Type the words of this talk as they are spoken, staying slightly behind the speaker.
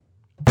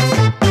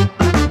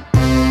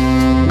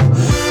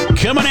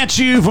Coming at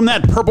you from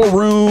that purple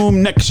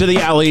room next to the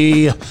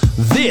alley,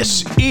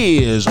 this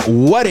is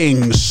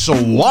Wedding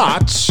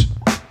SWAT.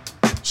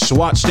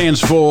 SWAT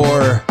stands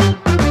for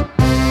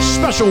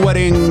Special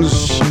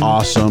Weddings,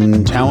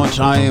 Awesome Talent.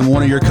 I am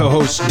one of your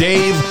co-hosts,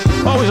 Dave.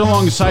 Always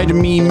alongside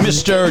me,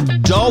 Mr.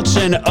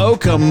 Dalton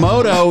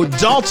Okamoto.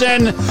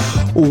 Dalton,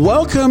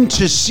 welcome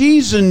to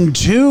Season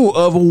 2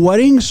 of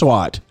Wedding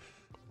SWAT.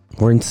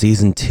 We're in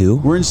Season 2?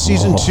 We're in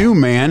Season 2,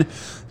 man.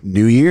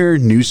 New year,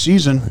 new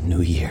season. New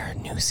year,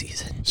 new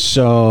season.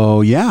 So,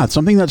 yeah, it's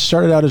something that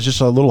started out as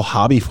just a little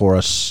hobby for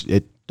us.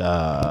 It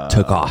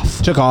took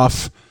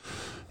off.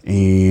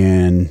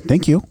 And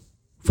thank you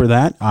for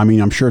that. I mean,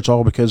 I'm sure it's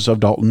all because of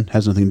Dalton. It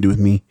has nothing to do with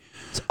me.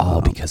 It's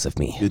all because of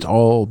me. It's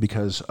all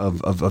because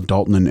of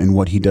Dalton and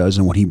what he does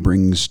and what he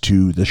brings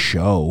to the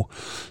show.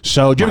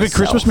 So, did you have a good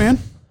Christmas, man?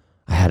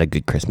 I had a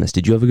good Christmas.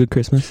 Did you have a good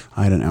Christmas?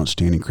 I had an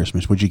outstanding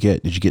Christmas. What'd you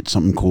get? Did you get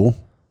something cool?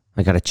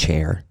 I got a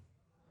chair.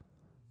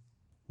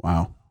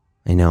 Wow.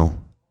 I know.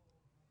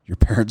 Your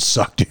parents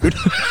suck, dude.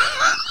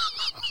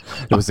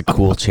 It was a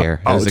cool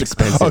chair. It was an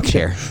expensive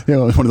chair. You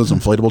know, one of those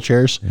inflatable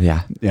chairs?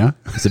 Yeah. Yeah?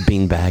 It's a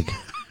beanbag.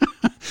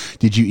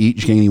 Did you eat?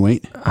 Did you gain any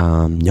weight?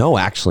 No,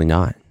 actually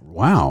not.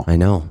 Wow. I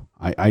know.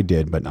 I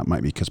did, but that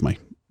might be because my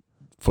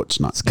foot's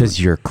not. It's because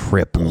you're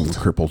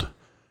crippled.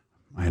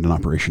 I had an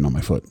operation on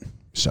my foot,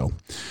 so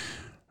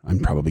I'm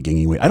probably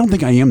gaining weight. I don't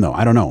think I am, though.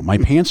 I don't know. My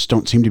pants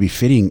don't seem to be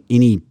fitting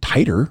any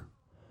tighter.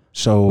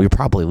 So you're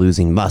probably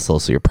losing muscle,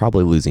 so you're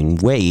probably losing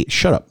weight.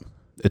 Shut up.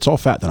 It's all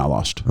fat that I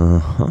lost.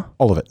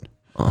 All of it.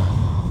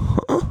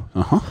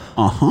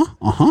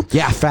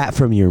 Yeah, fat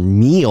from your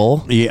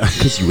meal. Yeah.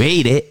 Because you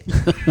ate it.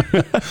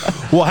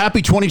 Well,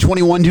 happy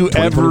 2021 to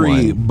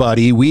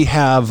everybody. We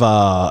have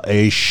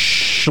a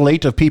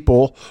slate of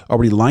people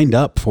already lined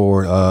up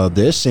for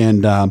this.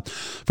 And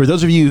for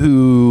those of you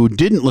who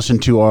didn't listen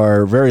to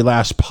our very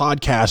last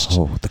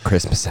podcast,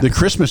 the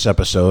Christmas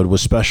episode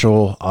was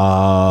special. With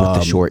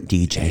the short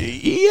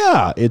DJ.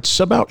 Yeah, it's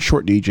about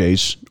short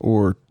DJs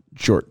or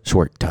short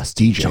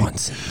Dusty DJ.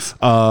 Johnsons.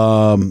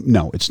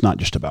 No, it's not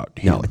just about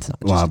him. No, it's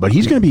not. But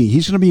he's gonna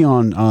be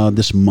on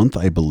this month,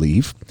 I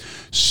believe.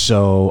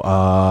 So,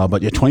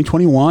 but yeah,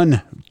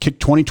 2021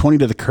 kicked 2020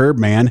 to the curb,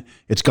 man.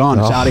 It's gone.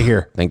 It's out of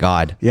here. Thank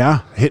God.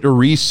 Yeah, hit a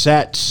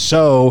reset.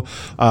 So,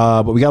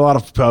 but we got a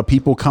lot of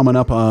people coming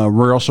up.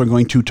 We're also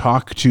going to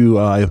talk to,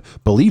 I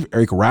believe,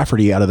 Eric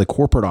Rafferty out of the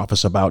corporate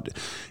office about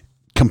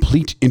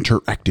complete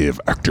interactive,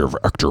 active.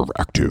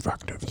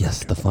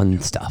 Yes, the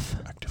fun stuff.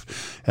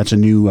 That's a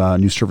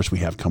new service we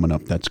have coming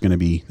up. That's gonna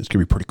be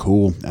pretty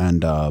cool,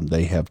 and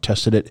they have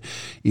tested it.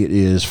 It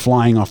is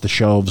flying off the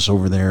shelves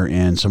over there,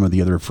 and some of the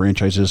other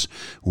franchises.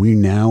 We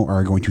now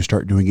are going to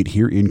start doing it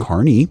here in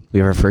Kearney. We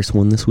have our first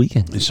one this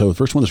weekend. So the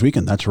first one this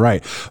weekend. That's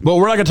right. But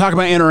we're not going to talk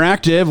about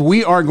interactive.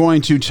 We are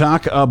going to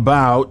talk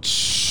about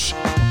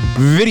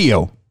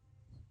video.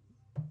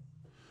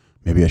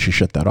 Maybe I should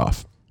shut that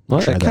off.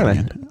 Well, I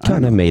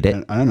kind of made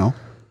it. I don't know.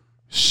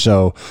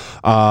 So,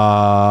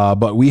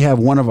 but we have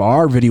one of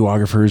our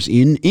videographers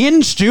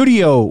in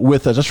studio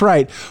with us. That's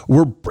right.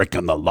 We're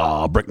breaking the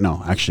law.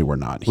 No, actually, we're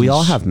not. We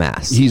all have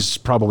masks. He's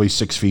probably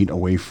 6 feet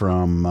away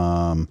from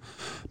at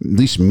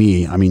least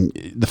me. I mean,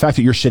 the fact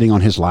that you're sitting on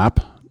his lap,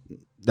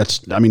 that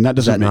doesn't.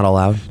 Is that not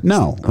allowed?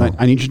 No,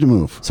 I need you to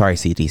move. Sorry,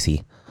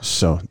 CDC.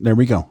 So there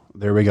we go.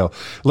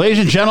 Ladies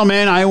and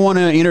gentlemen, I want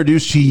to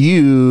introduce to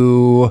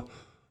you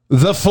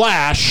the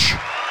Flash.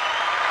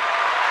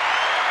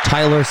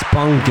 Tyler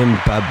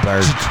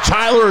Spongenberg.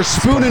 Tyler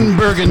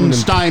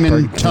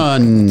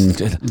Spoonenbergenstein.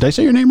 Did I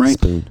say your name right?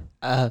 Spoon.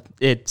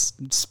 It's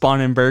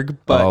Sponenberg,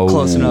 but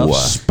close enough.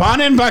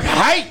 Sponenberg.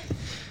 Hi.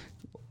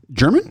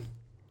 German?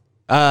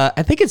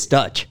 I think it's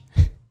Dutch.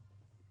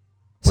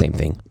 Same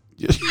thing.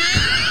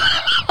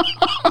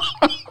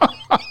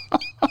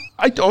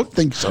 I don't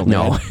think so.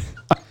 No.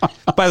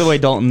 By the way,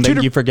 Dalton,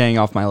 thank you for getting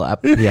off my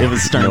lap. Yeah, it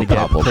was starting to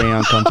get pretty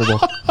uncomfortable.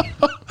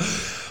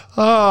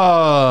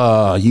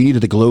 You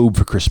needed a globe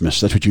for Christmas.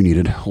 That's what you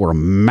needed. Or a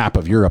map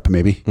of Europe,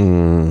 maybe.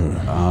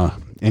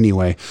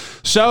 Anyway.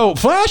 So,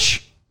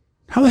 Flash,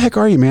 how the heck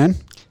are you, man?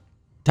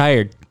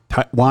 Tired.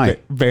 Why?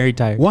 Very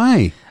tired.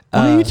 Why?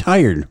 Why are you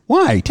tired?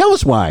 Why? Tell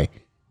us why.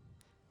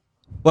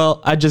 Well,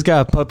 I just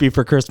got a puppy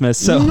for Christmas,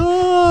 so.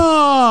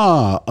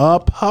 A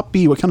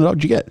puppy. What kind of dog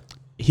did you get?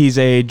 He's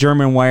a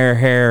German wire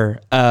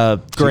hair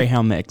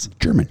greyhound mix.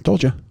 German.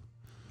 Told you.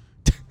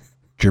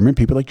 German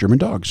people like German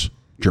dogs.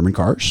 German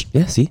cars.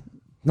 Yeah, see?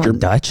 Not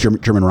Dutch.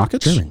 German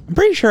rockets. I'm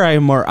pretty sure I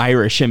have more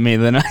Irish in me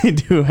than I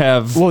do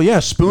have. Well, yeah,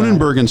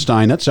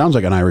 Spoonenbergenstein. That sounds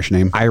like an Irish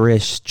name.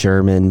 Irish,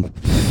 German.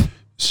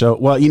 So,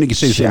 well, you can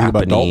say the same thing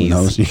about Dalton,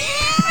 though.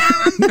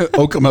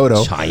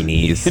 Okamoto.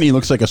 Chinese. And he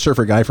looks like a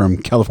surfer guy from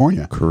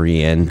California.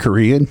 Korean.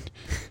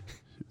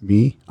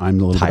 Me, I'm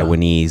a little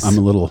Taiwanese. I'm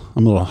a little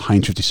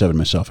Heinz 57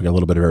 myself. I got a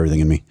little bit of everything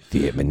in me.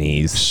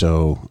 Vietnamese.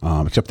 So,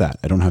 except that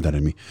I don't have that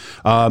in me.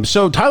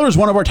 So Tyler is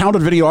one of our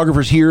talented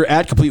videographers here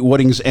at Complete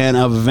Weddings and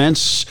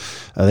Events.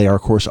 They are,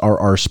 of course,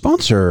 our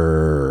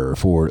sponsor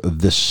for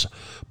this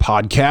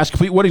podcast,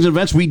 Complete Weddings and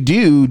Events. We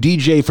do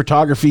DJ,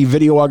 photography,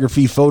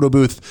 videography, photo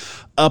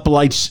booth,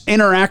 uplights,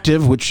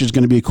 interactive, which is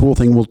going to be a cool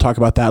thing. We'll talk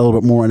about that a little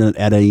bit more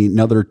at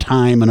another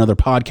time, another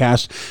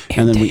podcast.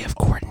 And then Day of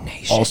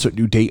Coordination. Also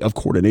do Day of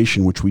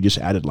Coordination, which we just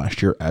added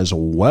last year as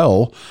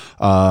well.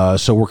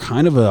 So we're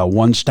kind of a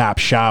one-stop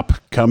shop.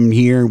 Come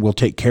here. We'll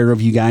take care of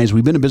you guys.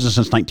 We've been in business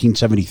since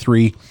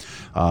 1973.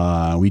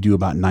 We do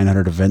about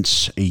 900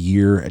 events a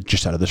year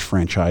just out of this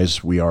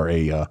franchise. We are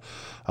a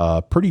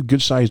pretty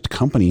good-sized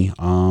company,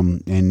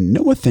 and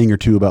know a thing or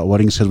two about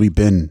weddings because we've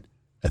been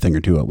a thing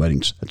or two at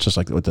weddings. It's just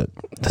like what the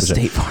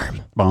State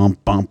Farm.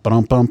 Bump, bump,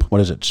 bump, bump.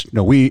 What is it?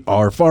 No, we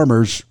are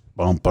farmers.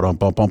 Bump, bump,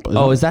 bump, bump.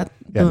 Oh, is that?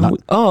 Yeah, not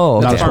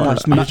Not a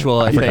Farmers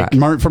Mutual, I think.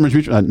 Farmers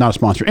Mutual, not a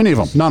sponsor. Any of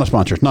them, not a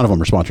sponsor. None of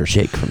them are sponsors.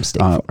 Jake from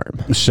State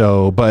Farm.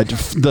 So, but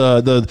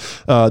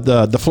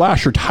the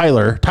Flasher,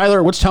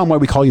 Tyler, let's tell him why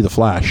we call you the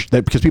Flash.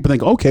 That because people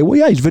think, okay, well,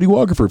 yeah, he's a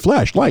videographer,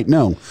 flash, light.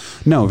 No,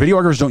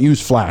 videographers don't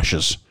use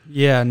flashes.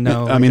 Yeah,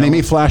 no. I mean, they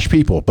may flash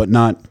people, but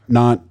not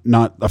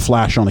a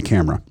flash on the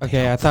camera.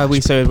 Okay, I thought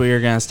we said we were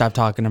going to stop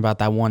talking about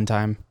that one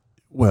time.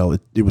 Well,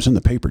 it was in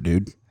the paper,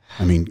 dude.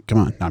 I mean, come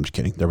on. No, I'm just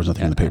kidding. There was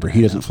nothing in the paper.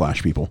 He doesn't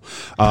flash people.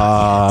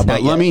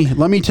 But let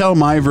me tell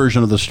my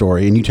version of the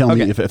story, and you tell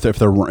me if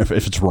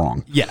it's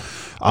wrong.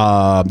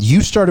 Yeah.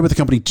 You started with the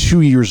company 2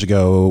 years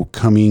ago,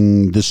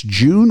 coming this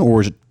June,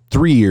 or is it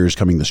 3 years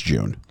coming this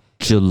June?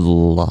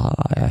 July,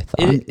 I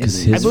thought.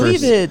 I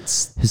believe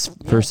it's his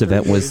first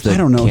event was the I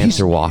don't know.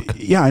 Cancer Walk.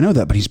 Yeah, I know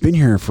that, but he's been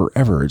here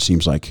forever. It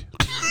seems like.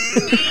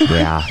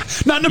 Yeah,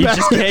 not in a bad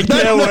just can't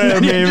get away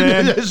with me,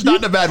 man. It's not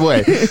in a bad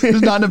way.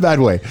 It's not in a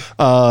bad way.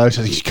 God,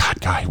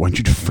 guy, why don't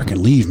you just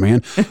freaking leave,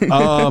 man?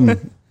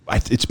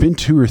 It's been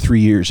 2 or 3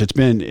 years. It's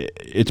been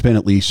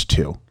at least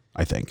 2,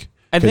 I think.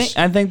 I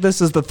think this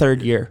is the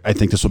third year. I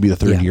think this will be the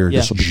third year.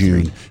 This will be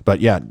June.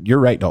 But yeah, you're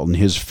right, Dalton.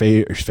 His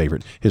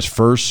favorite, his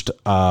first,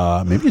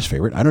 maybe his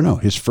favorite. I don't know.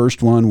 His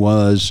first one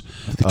was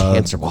the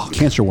Cancer Walk.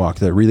 Cancer Walk,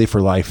 the Relay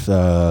for Life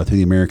through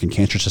the American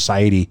Cancer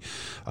Society.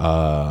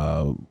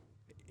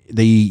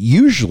 They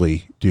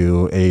usually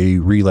do a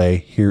relay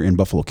here in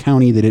Buffalo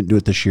County. They didn't do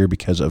it this year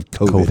because of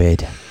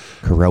COVID.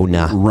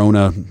 Corona.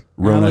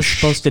 I was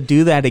supposed to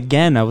do that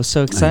again. I was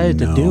so excited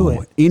to do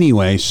it.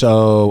 Anyway,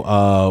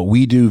 so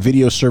we do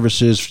video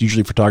services,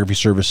 usually photography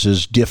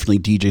services, definitely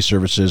DJ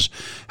services,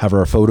 have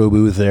our photo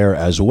booth there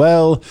as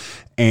well.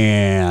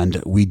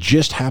 And we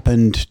just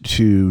happened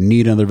to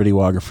need another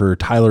videographer.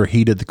 Tyler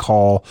heeded the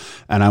call,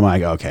 and I'm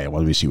like, okay,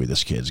 well, let me see what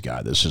this kid's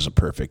got. This is a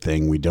perfect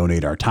thing. We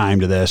donate our time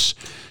to this.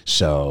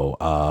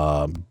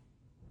 So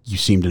you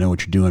seem to know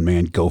what you're doing,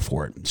 man. Go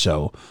for it.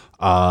 So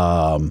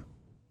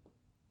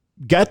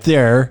get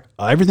there,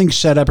 everything's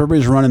set up,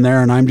 everybody's running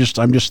there, and I'm just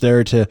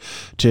there to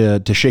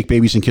shake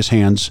babies and kiss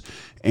hands.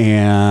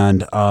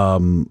 And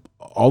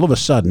all of a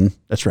sudden,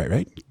 that's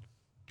right?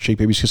 Shake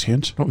babies, kiss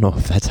hands? I don't know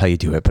if that's how you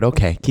do it, but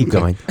okay, keep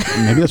going.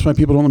 Maybe that's why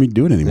people don't let me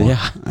do it anymore.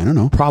 Yeah. I don't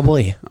know.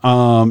 Probably.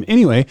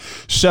 Anyway,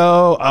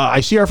 so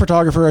I see our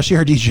photographer, I see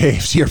our DJ, I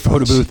see our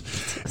photo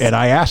booth, and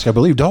I asked, I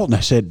believe Dalton,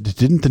 I said,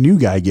 didn't the new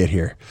guy get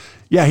here?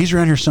 Yeah, he's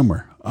around here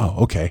somewhere.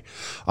 Oh, okay.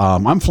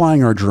 I'm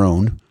flying our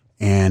drone.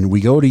 And we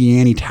go to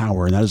Yanny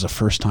Tower, and that is the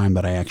first time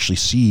that I actually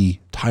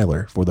see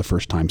Tyler for the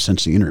first time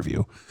since the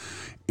interview.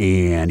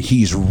 And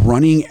he's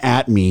running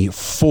at me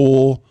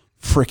full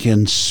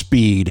freaking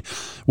speed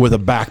with a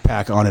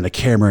backpack on and a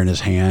camera in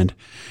his hand.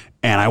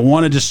 And I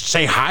want to just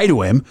say hi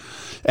to him.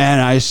 And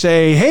I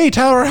say, hey,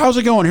 Tyler, how's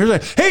it going? Here's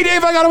like, hey,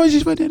 Dave, I got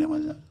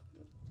a...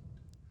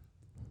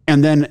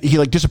 And then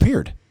he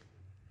disappeared.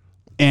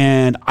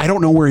 And I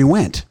don't know where he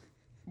went.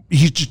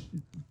 He's just...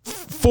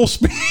 full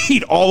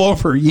speed all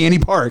over Yanny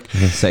Park.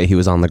 Say he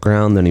was on the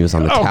ground, then he was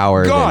on the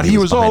tower. Oh God, he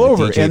was all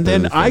over. And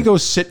then I go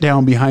sit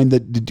down behind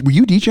the. Were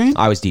you DJing?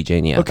 I was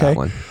DJing. Yeah, okay. That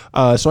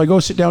one. So I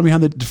go sit down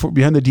behind the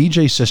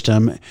DJ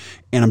system,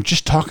 and I'm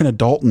just talking to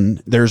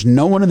Dalton. There's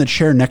no one in the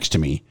chair next to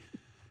me.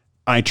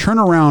 I turn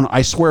around.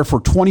 I swear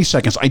for 20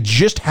 seconds, I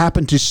just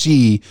happened to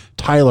see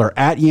Tyler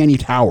at Yanny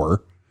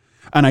Tower,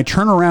 and I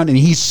turn around and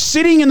he's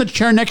sitting in the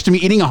chair next to me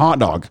eating a hot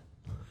dog.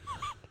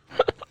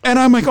 And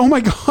I'm like, oh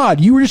my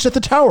God, you were just at the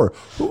tower.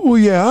 Oh,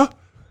 yeah.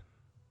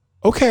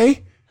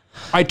 Okay.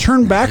 I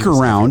turn back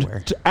around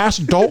to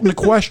ask Dalton a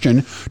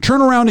question,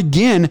 turn around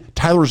again,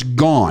 Tyler's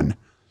gone.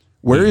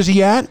 Where is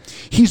he at?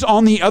 He's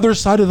on the other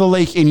side of the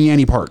lake in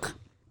Yanny Park.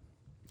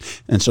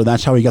 And so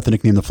that's how he got the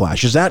nickname The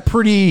Flash. Is that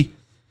pretty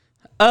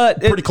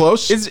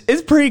close?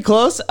 It's pretty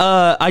close.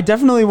 I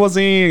definitely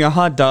wasn't eating a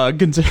hot dog.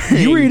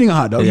 Considering you were eating a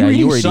hot dog. Yeah,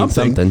 you were eating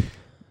something.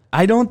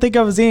 I don't think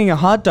I was eating a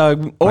hot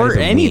dog or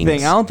anything.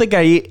 Wings. I don't think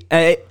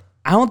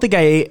I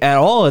ate at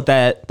all at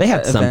that. They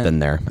had something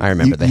there. I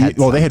remember they had.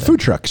 They had food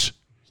trucks.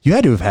 You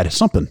had to have had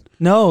something.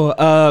 No,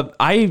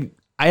 I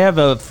have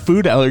a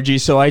food allergy,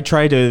 so I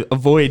try to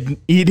avoid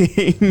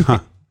eating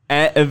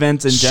at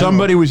events in general.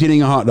 Somebody was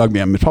eating a hot dog.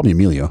 Man, it's probably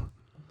Emilio.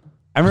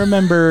 I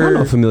remember. I don't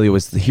know if Amelia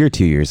was here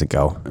 2 years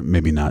ago.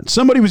 Maybe not.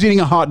 Somebody was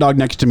eating a hot dog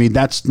next to me.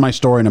 That's my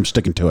story, and I'm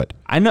sticking to it.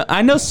 I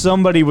know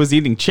somebody was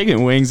eating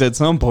chicken wings at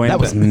some point. That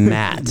was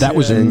Matt. That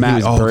was And Matt. he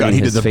was Oh god, burning he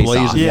did his the face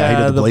blazing. off. Yeah,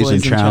 he did the blazing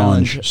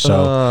challenge.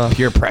 So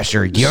Peer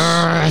pressure.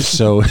 Yes.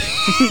 So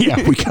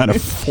yeah, we kind of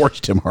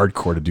forced him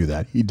hardcore to do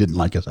that. He didn't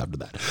like us after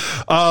that.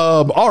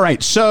 All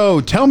right,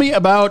 so tell me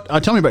about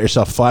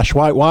yourself, Flash.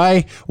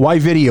 Why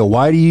video?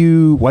 Why do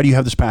you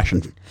have this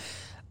passion?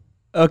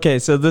 Okay,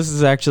 so this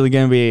is actually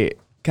going to be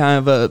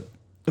kind of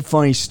a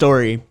funny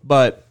story,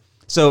 but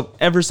so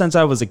ever since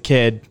I was a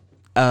kid,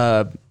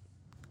 I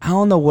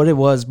don't know what it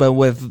was, but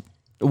with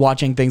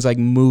watching things like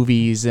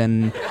movies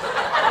and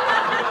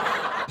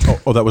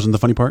Oh, that wasn't the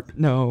funny part?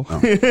 no. Oh,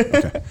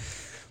 okay.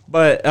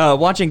 But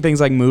watching things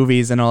like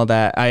movies and all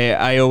that,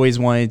 I always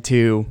wanted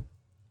to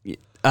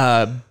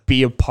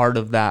be a part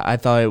of that. I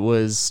thought it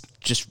was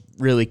just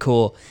really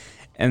cool.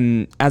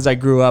 And as I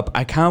grew up,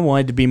 I kind of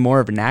wanted to be more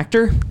of an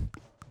actor.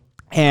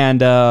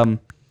 And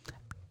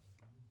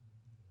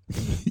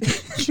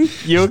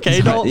you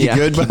okay, Dalton? Yeah,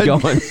 good, keep bud?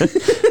 going.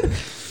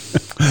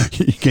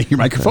 Your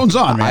microphone's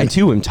on, man. I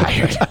too am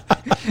tired.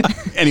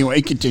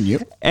 Anyway, continue.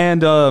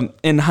 And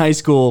in high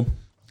school,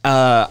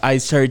 I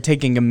started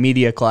taking a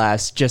media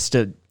class just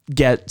to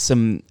get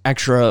some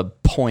extra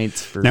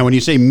points for. Now, when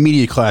you say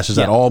media class, is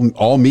that Yeah.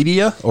 all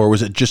media, or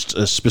was it just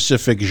a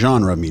specific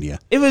genre of media?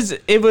 It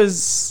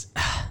was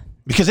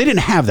Because they didn't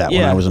have that when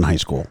Yeah. I was in high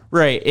school.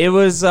 right. It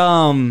was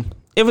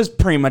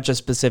pretty much a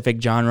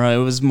specific genre. It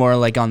was more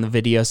like on the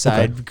video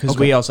side because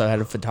we also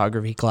had a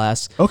photography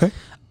class. Okay.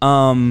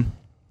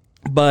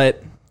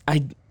 But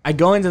I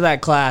go into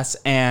that class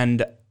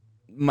and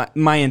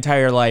my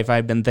entire life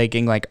I've been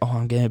thinking like, oh,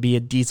 I'm gonna be a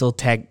diesel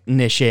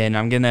technician.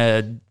 I'm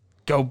gonna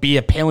go be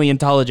a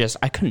paleontologist.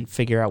 I couldn't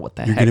figure out what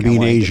the You're heck going to be I an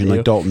wanted to Asian do.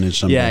 like Dalton is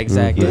someday. Yeah,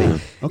 exactly.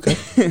 Okay.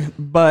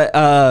 But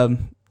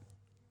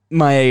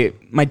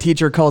my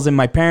teacher calls in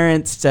my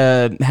parents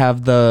to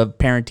have the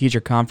parent teacher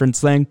conference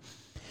thing,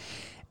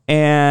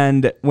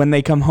 and when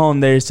they come home,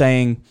 they're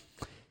saying,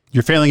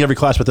 You're failing every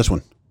class but this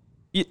one.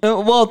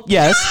 well,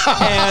 yes,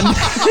 and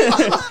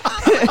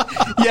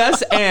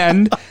yes,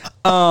 and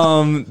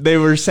they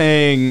were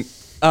saying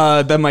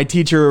that my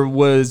teacher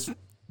was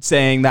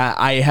saying that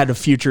I had a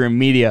future in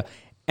media,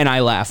 and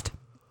I laughed.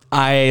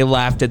 I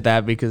laughed at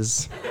that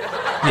because,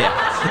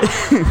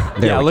 yeah,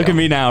 yeah. Look at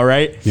me now,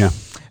 right? Yeah.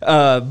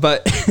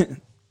 But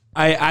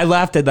I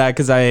laughed at that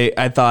because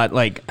I thought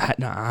like I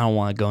don't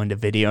want to go into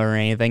video or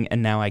anything,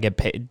 and now I get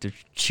paid to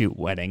shoot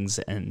weddings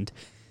and.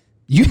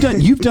 You've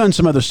done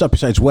some other stuff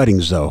besides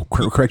weddings, though.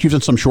 Correct? You've done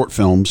some short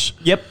films.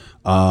 Yep.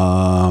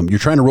 You're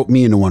trying to rope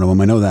me into one of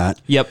them. I know that.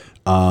 Yep.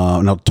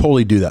 And I'll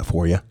totally do that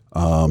for you.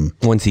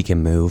 Once he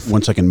can move.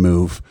 Once I can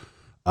move.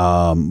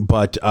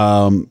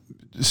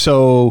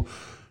 So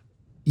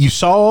you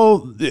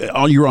saw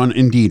you were on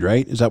Indeed,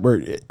 right? Is that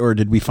where, or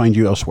did we find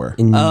you elsewhere?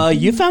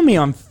 You found me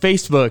on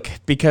Facebook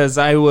because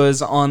I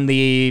was on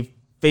the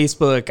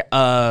Facebook.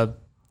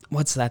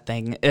 What's that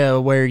thing?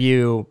 Where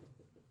you.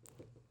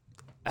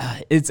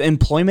 It's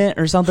employment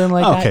or something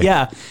like that. Okay.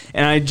 Yeah.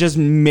 And I just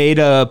made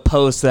a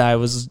post that I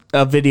was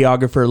a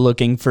videographer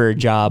looking for a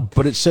job.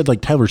 But it said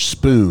like Tyler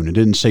Spoon. It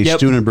didn't say Yep.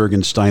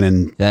 Steunenbergenstein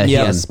and He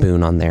Yeah. has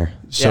Spoon on there.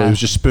 so Yeah. it was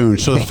just Spoon.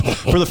 So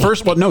for the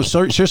first, well, no,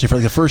 seriously, for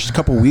like the first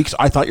couple of weeks,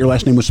 I thought your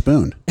last name was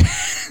Spoon.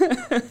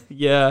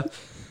 Yeah.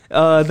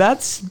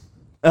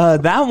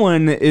 That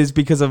one is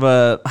because of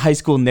a high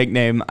school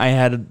nickname. I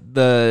had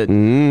the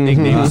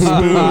nickname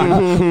Spoon.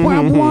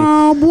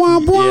 Yeah.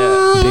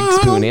 Big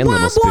Spoon and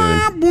Little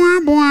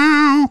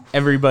Spoon.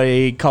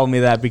 Everybody called me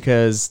that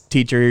because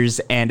teachers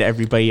and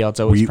everybody else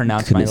always you-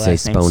 pronounced my couldn't say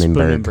last name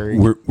Sponenberg.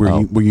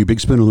 Spoonenberg. Were you Big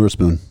Spoon or Little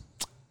Spoon?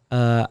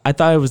 I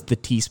thought it was the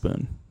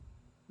teaspoon.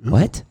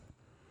 What?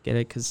 Get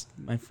it? Because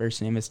my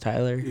first name is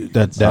Tyler.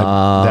 That'd be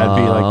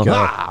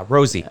like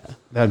Rosie.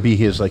 that'd be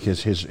his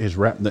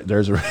rap.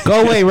 There's a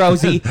Go away,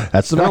 Rosie.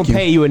 That's the Don't vacuum.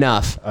 pay you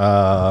enough.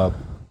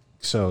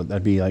 So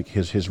that'd be like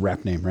his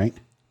rap name, right?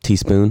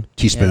 Teaspoon.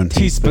 Teaspoon.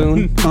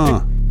 Teaspoon.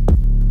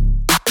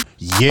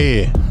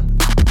 Yeah.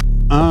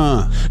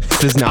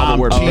 This is not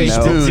what we're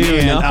Teaspoon,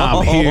 doing. and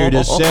I'm here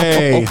to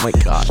say, Oh my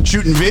God.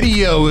 shooting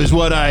video is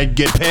what I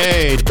get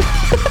paid.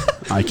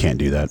 I can't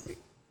do that.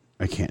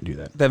 I can't do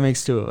that. That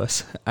makes two of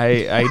us.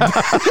 I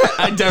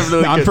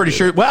definitely. I'm could pretty do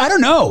sure. Well, I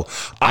don't know.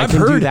 I can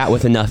do that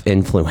with enough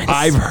influence.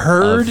 I've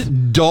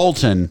heard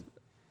Dalton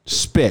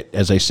spit,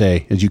 as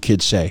you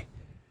kids say.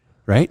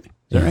 Right? Is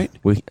that right?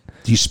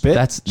 Do you spit?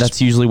 That's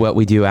usually what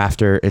we do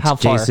after it's How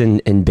far?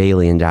 Jason and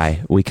Bailey and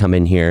I. We come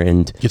in here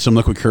and Get some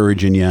liquid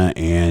courage in you,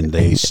 and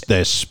they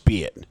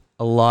spit.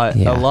 a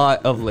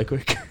lot of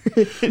liquid.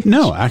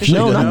 No, actually,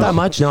 no, not that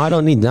much. No, I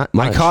don't need that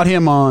much. I caught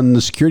him on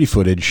the security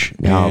footage.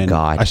 Oh, and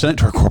God. I sent it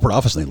to our corporate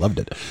office, and they loved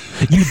it.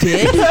 You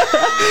did?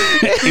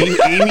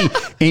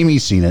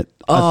 Amy's seen it.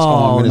 That's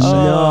all I'm going to say.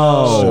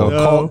 no.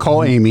 So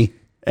call Amy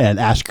and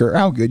ask her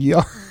how good you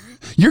are.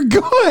 You're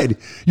good.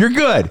 You're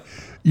good.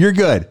 You're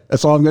good.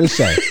 That's all I'm going to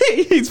say.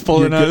 He's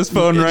pulling out his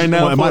phone right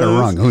now. Well, I might have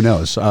rung. Who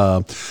knows?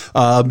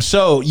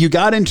 So you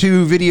got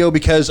into video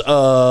because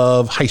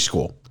of high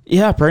school.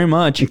 Yeah, pretty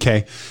much.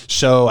 Okay.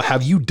 So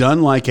have you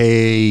done like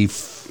I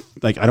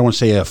don't want to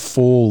say a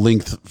full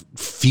length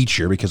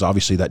feature because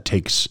obviously that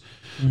takes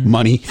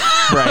money,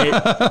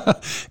 Right.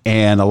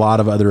 and a lot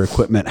of other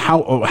equipment.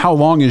 How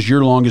long is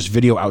your longest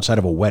video outside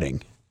of a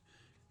wedding?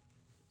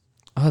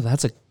 Oh,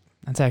 that's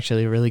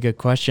actually a really good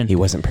question. He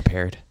wasn't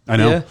prepared. I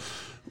know. Yeah.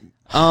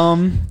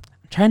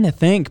 Trying to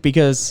think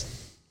because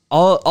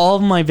all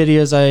of my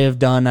videos I have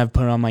done, I've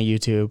put on my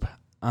YouTube.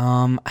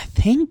 I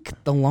think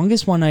the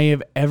longest one I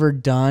have ever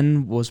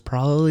done was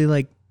probably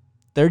like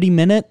 30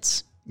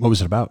 minutes. What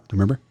was it about? Do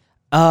you remember?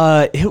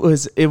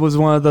 It was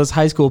one of those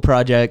high school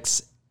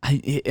projects.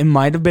 It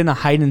might have been a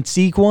hide and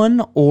seek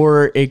one,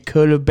 or it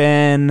could have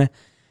been,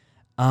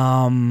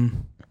 what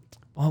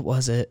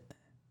was it?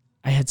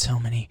 I had so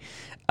many.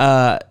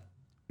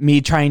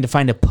 Me trying to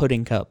find a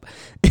pudding cup.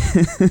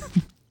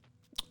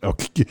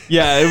 Okay.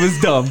 Yeah, it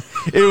was dumb.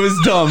 It was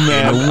dumb,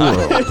 man. In a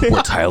world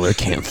where Tyler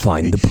can't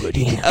find the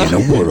pudding. In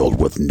a world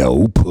with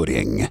no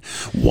pudding,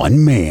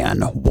 one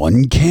man,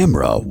 one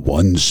camera,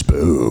 one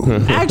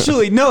spoon.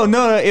 Actually, no,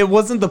 it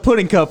wasn't the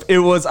pudding cup. It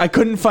was I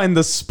couldn't find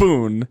the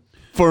spoon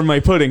for my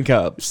pudding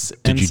cups.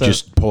 Did you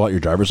just pull out your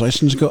driver's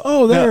license and go,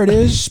 oh, there it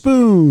is,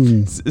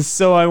 spoon?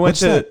 So I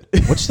went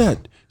What's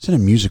that? Is it a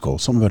musical?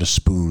 Something about a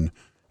spoon.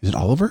 Is it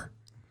Oliver?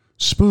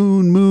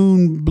 Spoon,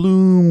 moon,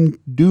 bloom,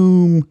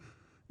 doom,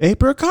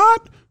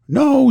 apricot?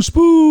 No,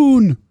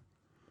 spoon.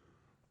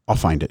 I'll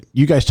find it.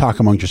 You guys talk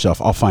amongst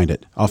yourself. I'll find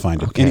it.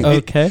 Okay.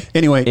 Okay.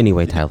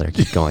 Anyway, Tyler,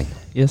 keep going.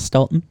 Yes,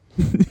 Dalton.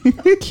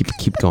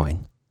 keep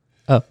going.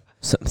 Oh.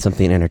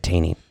 Something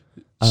entertaining.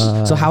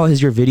 So how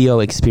has your video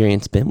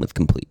experience been with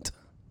Complete?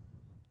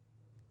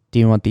 Do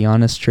you want the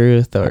honest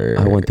truth or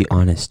I want the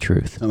honest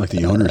truth. not like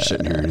the owner's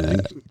sitting here or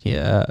anything.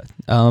 Yeah.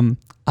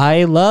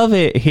 I love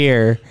it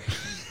here.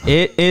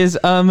 It is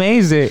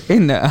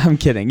amazing. No, I'm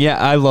kidding. Yeah,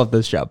 I love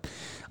this job.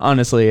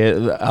 Honestly,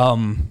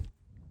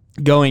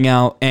 going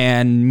out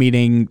and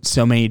meeting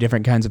so many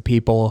different kinds of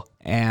people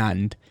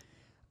and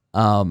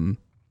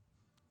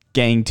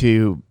getting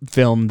to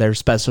film their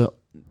special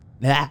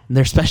day.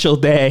 This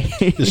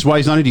is why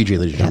he's not a DJ,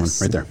 ladies and gentlemen,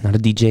 Yes. right there. Not a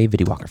DJ,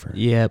 videographer.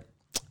 Yep.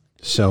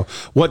 So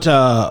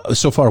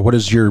so far, what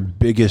is your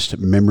biggest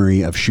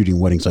memory of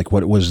shooting weddings? Like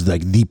what was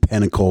like the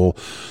pinnacle,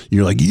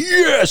 you're like,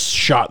 yes,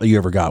 shot that you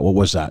ever got? What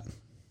was that?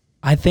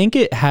 I think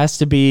it has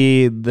to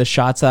be the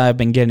shots that I've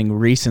been getting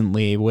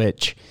recently,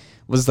 which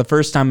was the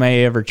first time I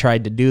ever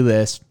tried to do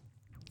this.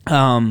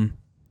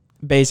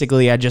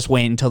 Basically, I just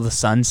wait until the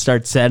sun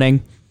starts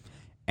setting,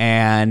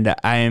 and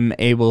I'm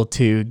able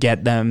to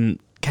get them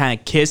kind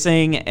of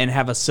kissing and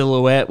have a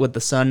silhouette with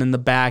the sun in the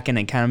back, and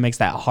it kind of makes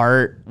that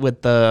heart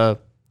with the,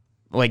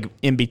 like,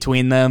 in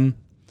between them.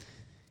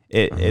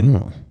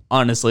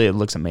 Honestly, it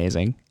looks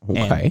amazing.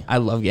 Okay. And I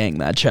love getting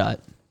that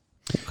shot.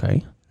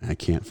 Okay. I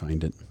can't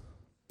find it.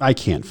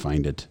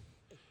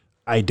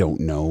 I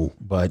don't know,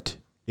 but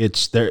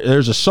it's there.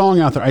 There's a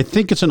song out there. I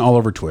think it's an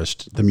Oliver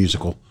Twist, the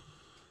musical,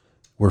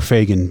 where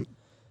Fagin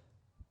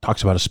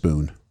talks about a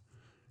spoon,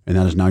 and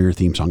that is now your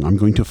theme song. I'm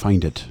going to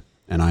find it,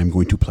 and I'm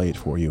going to play it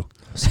for you.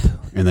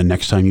 And the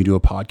next time you do a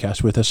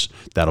podcast with us,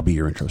 that'll be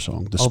your intro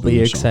song. I'll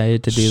be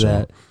excited to do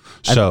that.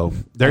 So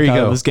there you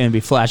go. It was going to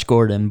be Flash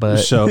Gordon, but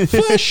So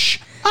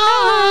Flash,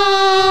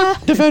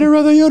 defender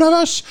of the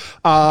universe.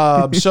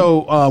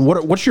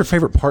 What's your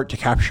favorite part to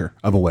capture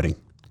of a wedding?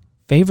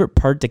 favorite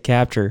part to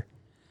capture.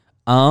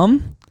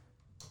 Oh,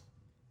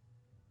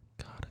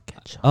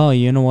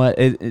 you know what?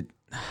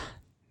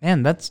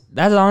 Man, that's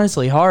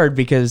honestly hard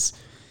because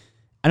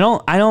I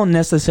don't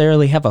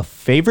necessarily have a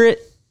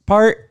favorite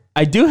part.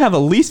 I do have a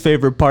least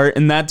favorite part,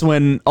 and that's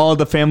when all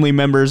the family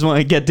members want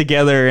to get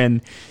together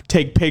and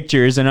take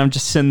pictures, and I'm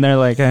just sitting there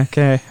like,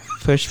 okay,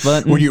 push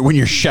button. When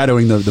you're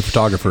shadowing the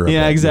photographer.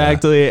 Yeah,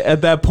 exactly. Yeah.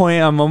 At that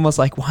point, I'm almost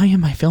like, why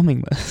am I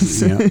filming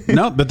this? Yeah.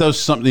 No, but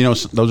those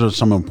are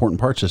some important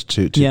parts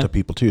to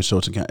people too. So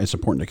it's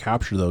important to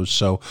capture those.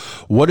 So,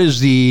 what is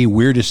the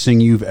weirdest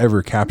thing you've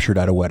ever captured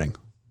at a wedding?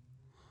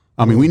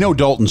 I mean, we know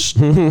Dalton's.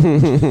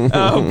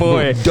 Oh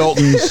boy,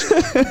 Dalton's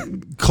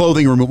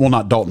clothing removal. Well,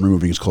 not Dalton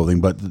removing his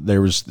clothing, but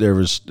there was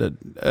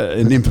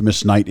an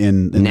infamous night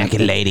in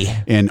Naked lady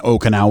in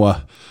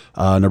Okinawa,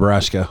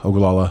 Nebraska,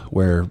 Ogallala,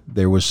 where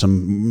there was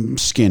some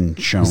skin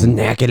shown. It's a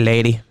naked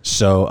lady.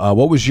 So,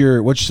 what was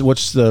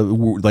what's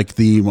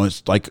the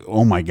most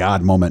oh my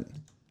god moment?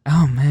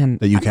 Oh man,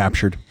 that you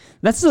captured.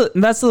 That's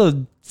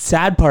the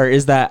sad part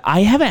is that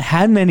I haven't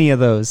had many of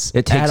those.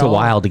 It takes a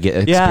while to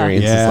get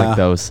experiences like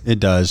those. It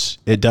does,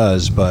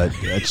 but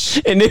it's.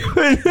 And I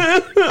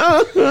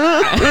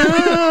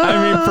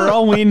mean, for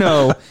all we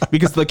know,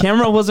 because the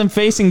camera wasn't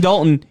facing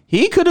Dalton,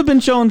 he could have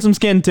been showing some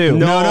skin too.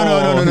 No.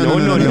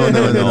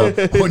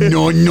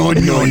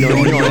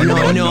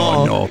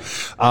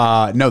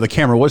 No, the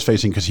camera was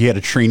facing because he had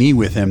a trainee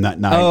with him that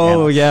night.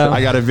 Oh, yeah.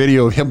 I got a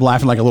video of him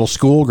laughing like a little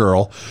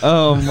schoolgirl.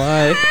 Oh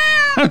my.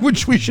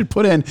 which we should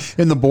put in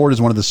the board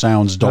as one of the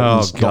sounds.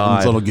 Dalton's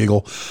little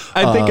giggle.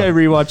 I think I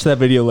rewatched that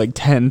video like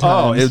 10 times.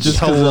 Oh, it's just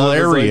 'cause I was like,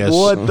 hilarious.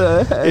 what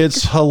the heck?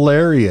 It's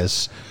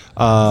hilarious.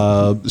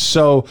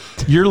 So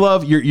your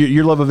love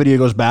of video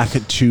goes back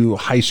to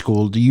high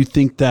school. Do you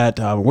think that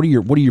what are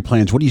your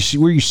plans? What do you see?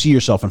 Where do you see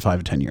yourself in 5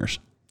 to 10 years?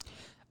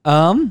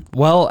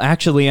 Well,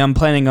 actually, I'm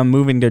planning on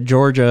moving to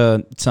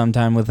Georgia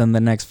sometime within the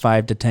next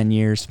 5 to 10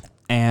 years,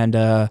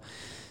 and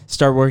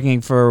start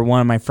working for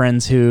one of my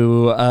friends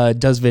who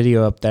does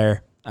video up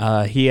there.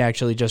 He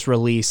actually just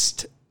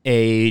released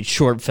a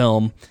short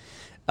film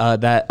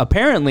that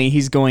apparently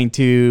he's going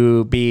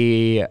to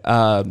be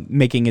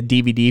making a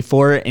DVD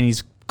for it, and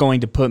he's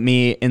going to put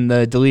me in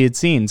the deleted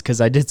scenes because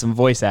I did some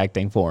voice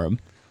acting for him.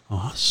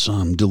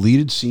 Awesome.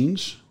 Deleted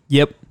scenes?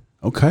 Yep.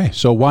 Okay,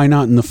 so why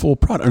not in the full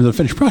product or the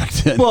finished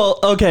product then? Well,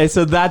 okay,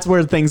 so that's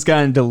where things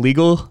got into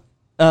legal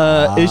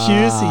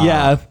issues.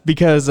 Yeah,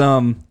 because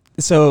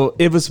so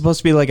it was supposed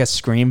to be like a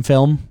Scream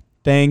film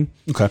thing.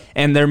 Okay.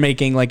 And they're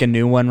making like a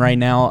new one right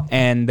now,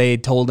 and they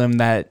told him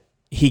that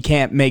he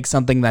can't make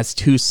something that's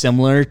too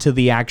similar to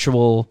the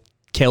actual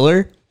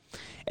killer.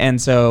 And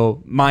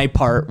so my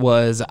part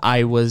was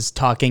I was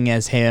talking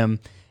as him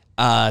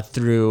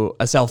through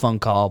a cell phone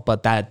call,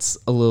 but that's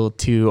a little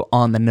too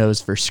on the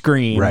nose for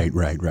Scream. Right.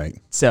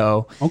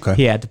 So Okay.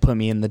 he had to put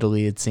me in the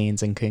deleted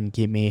scenes and couldn't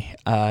keep me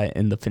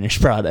in the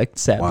finished product,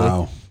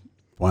 sadly.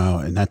 Wow.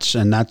 And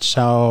that's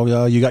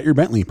how you got your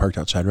Bentley parked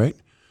outside, right?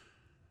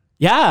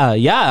 Yeah,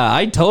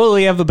 I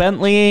totally have a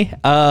Bentley.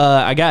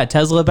 I got a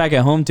Tesla back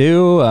at home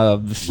too.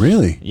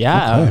 Really?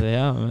 Yeah, Okay.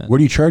 yeah. Where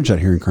do you charge that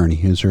here in Kearney?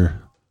 Is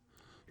there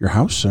your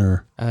house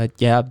or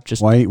Yeah,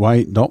 just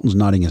why Dalton's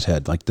nodding his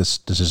head like this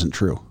isn't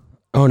true?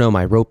 Oh no,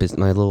 my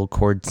little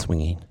cord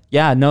swinging.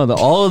 yeah. No,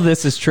 all of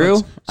this is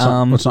true.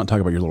 Let's not talk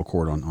about your little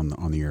cord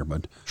on the ear,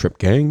 bud. Trip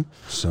gang.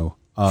 So,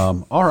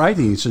 all right,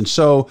 Ethan.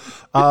 So,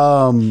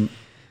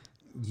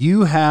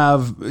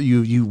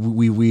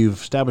 we've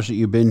established that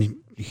you've been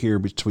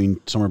here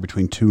somewhere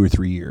between 2 or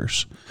 3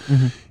 years.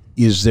 Mm-hmm.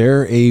 Is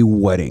there a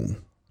wedding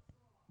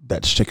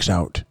that sticks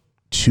out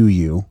to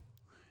you,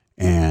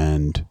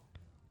 and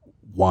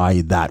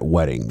why that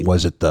wedding?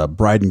 Was it the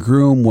bride and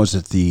groom? Was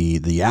it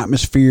the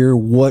atmosphere?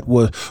 What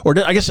was, or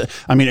I guess,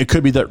 I mean, it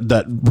could be that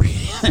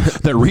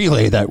that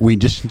relay that we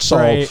just saw.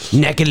 Right.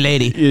 Naked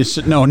lady.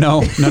 No.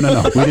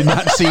 We did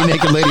not see a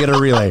naked lady at a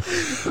relay.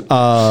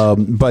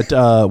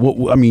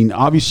 I mean,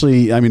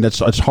 obviously, I mean,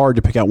 it's hard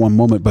to pick out one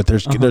moment, but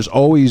there's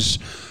always,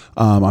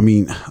 I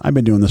mean, I've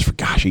been doing this for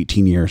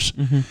 18 years,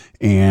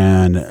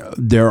 and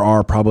there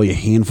are probably a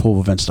handful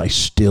of events that I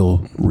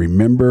still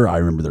remember. I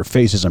remember their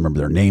faces. I remember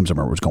their names. I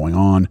remember what's going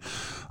on.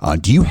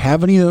 Do you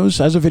have any of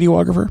those as a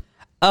videographer?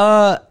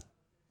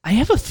 I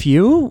have a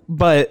few,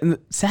 but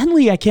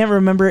sadly, I can't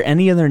remember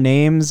any of their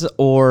names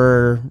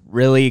or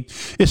really.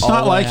 It's all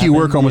not that like you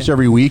work happened. almost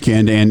every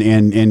weekend and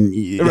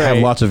you have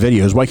Right. lots of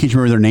videos. Why can't you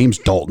remember their names,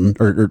 Dalton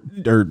or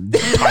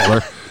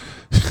Tyler?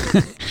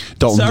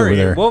 Dalton's over Sorry,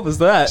 there. what was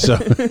that? So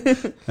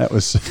that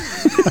was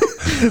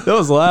That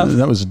was loud.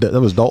 that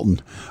was Dalton.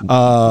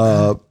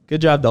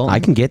 Good job, Dalton. I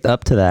can get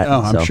up to that.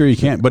 Oh, I'm so. sure you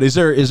can. But is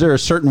there a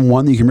certain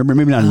one that you can remember?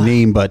 Maybe not a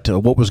name, but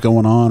what was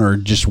going on, or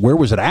just where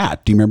was it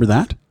at? Do you remember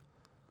that?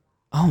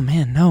 Oh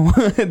man, no.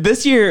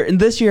 This year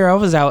I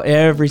was out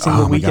every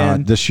single Oh my God,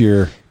 weekend. this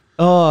year.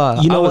 Oh,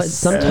 You know I what? was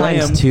Sometimes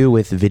slammed. too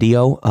with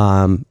video,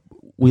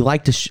 we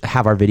like to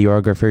have our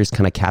videographers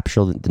kind of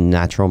capture the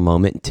natural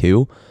moment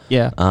too.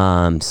 Yeah.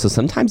 So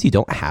sometimes you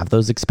don't have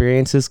those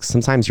experiences. 'Cause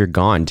sometimes you're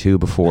gone too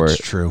before That's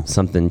true.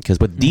 something. Because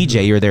with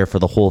DJ, you're there for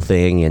the whole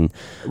thing, and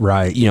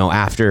Right. you know,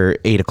 after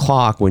 8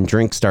 o'clock when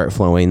drinks start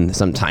flowing,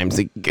 sometimes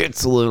it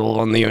gets a little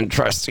on the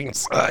interesting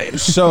side.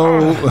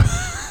 So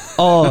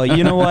Oh,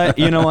 you know what?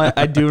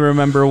 I do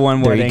remember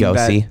one There you wedding. go,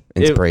 that see?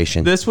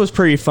 Inspiration. this was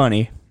pretty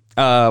funny.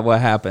 What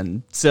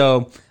happened?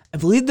 So I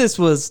believe this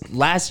was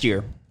last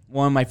year.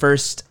 One of my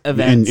first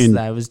events that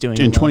I was doing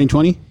in alone.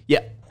 2020. Yeah.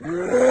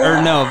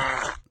 Or no,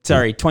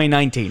 sorry,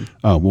 2019.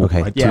 Oh, well,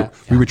 Okay. Yeah.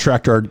 We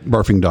retract our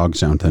barfing dog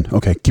sound then.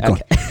 Okay, keep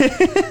going.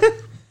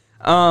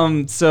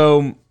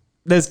 So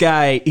this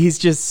guy,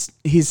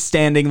 he's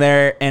standing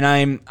there, and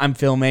I'm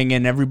filming,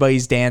 and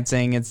everybody's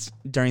dancing. It's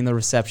during the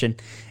reception,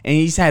 and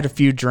he's had a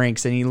few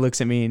drinks, and he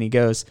looks at me and he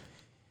goes,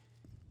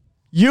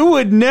 "You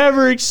would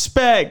never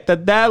expect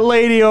that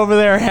lady over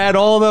there had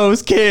all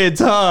those kids,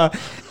 huh?"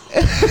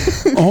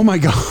 Oh my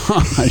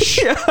gosh.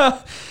 Yeah.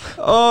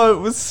 Oh, it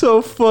was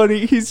so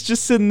funny. He's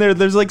just sitting there.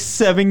 There's like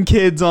 7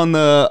 kids on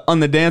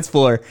the dance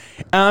floor,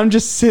 and I'm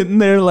just sitting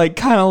there like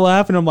kind of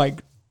laughing. I'm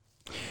like,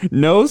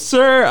 "No,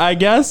 sir, I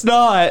guess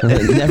not."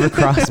 It never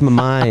crossed my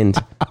mind.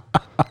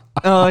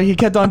 He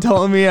kept on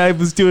telling me I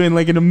was doing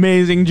like an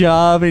amazing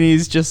job, and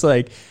he's just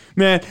like,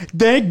 "Man,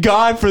 thank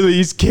God for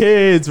these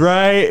kids,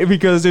 right?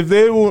 Because if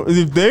they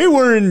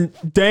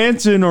weren't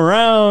dancing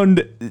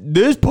around,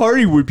 this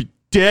party would be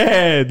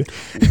dead."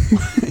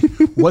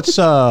 What's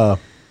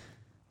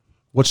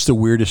What's the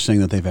weirdest thing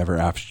that they've ever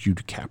asked you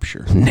to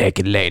capture?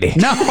 Naked lady.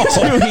 No.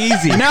 Too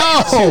easy.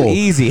 No. Too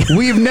easy.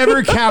 We've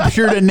never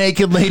captured a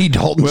naked lady,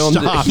 Dalton. Well,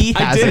 Stop. he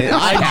hasn't.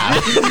 I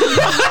have.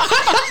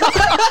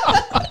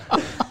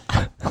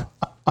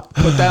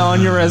 Put that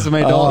on your resume,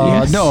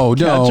 Dalton. No,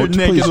 Captured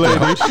naked please lady.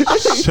 don't.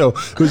 So,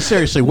 but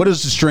seriously, what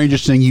is the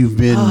strangest thing you've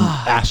been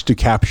asked to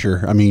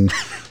capture? I mean,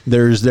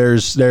 there's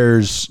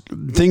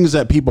things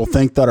that people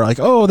think that are like,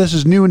 oh, this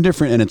is new and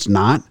different, and it's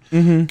not.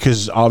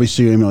 Because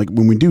obviously, I mean, like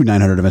when we do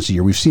 900 events a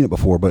year, we've seen it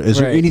before. But is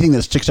there Right. anything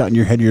that sticks out in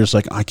your head? You're just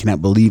like, I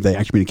cannot believe they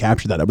asked me to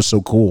capture that. That was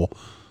so cool.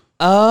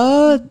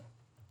 No,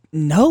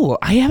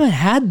 I haven't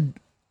had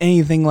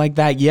anything like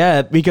that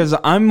yet because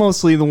I'm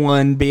mostly the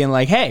one being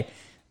like, hey,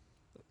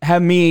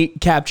 have me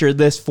capture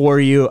this for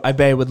you. I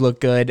bet it would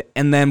look good.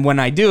 And then when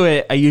I do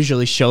it, I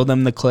usually show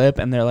them the clip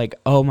and they're like,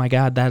 oh my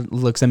God, that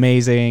looks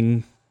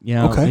amazing. You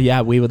know, Okay.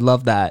 yeah, we would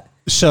love that.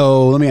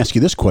 So let me ask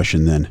you this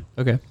question then: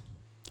 Okay.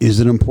 is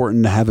it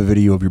important to have a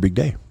video of your big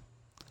day?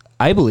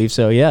 I believe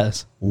so,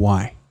 yes.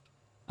 Why?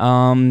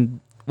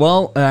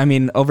 Well, I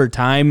mean, over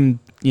time,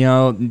 you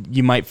know,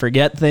 you might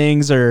forget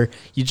things or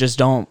you just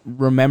don't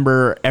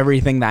remember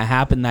everything that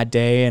happened that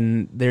day.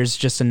 And there's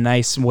just a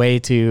nice way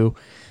to,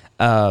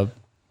 you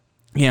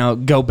know,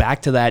 go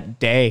back to that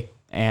day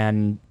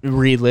and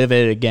relive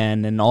it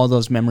again. And all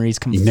those memories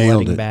come You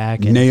nailed flooding it.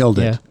 back. And, Nailed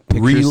it. yeah.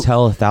 Pictures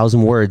tell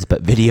 1,000 words,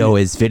 but video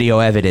is video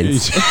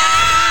evidence.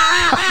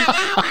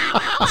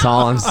 That's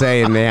all I'm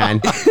saying, man.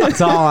 That's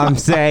all I'm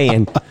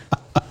saying.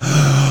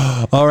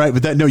 All right,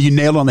 but you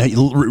nailed on that.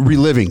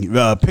 Reliving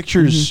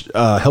pictures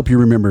help you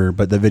remember,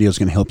 but the video is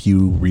going to help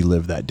you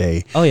relive that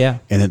day. Oh, yeah.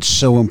 And it's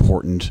so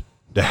important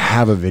to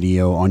have a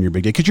video on your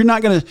big day because you're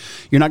not gonna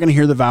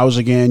hear the vows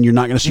again. You're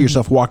not gonna see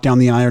yourself walk down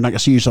the aisle. You're not gonna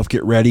see yourself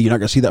get ready. You're not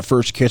gonna see that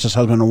first kiss as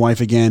husband and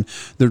wife again.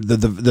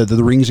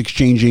 The rings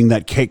exchanging,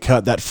 that cake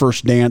cut, that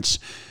first dance.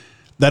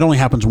 That only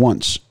happens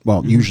once.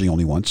 Well, usually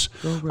only once.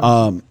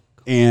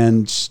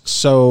 And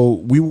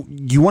so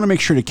you want to make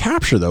sure to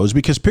capture those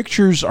because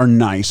pictures are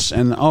nice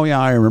and oh yeah,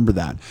 I remember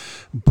that.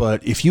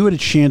 But if you had a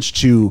chance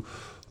to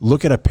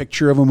look at a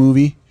picture of a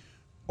movie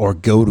or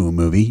go to a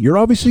movie, you're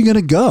obviously going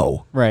to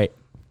go. Right.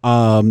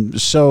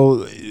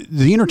 So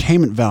the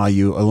entertainment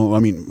value, I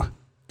mean,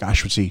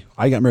 gosh, let's see.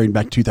 I got married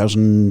back in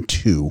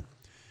 2002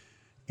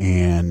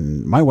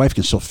 and my wife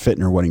can still fit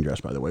in her wedding dress,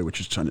 by the way, which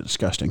is kind of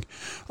disgusting.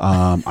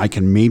 I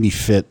can maybe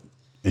fit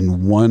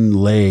in one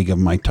leg of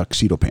my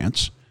tuxedo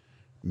pants.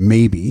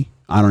 Maybe.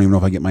 I don't even know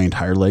if I get my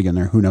entire leg in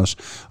there. Who knows?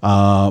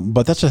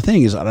 But that's the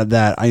thing is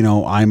that I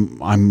know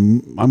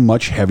I'm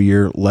much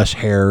heavier, less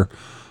hair,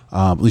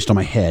 at least on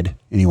my head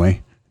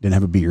anyway. Didn't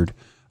have a beard.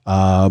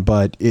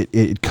 But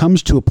it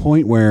comes to a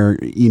point where,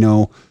 you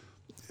know,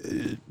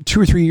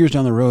 2 or 3 years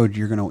down the road,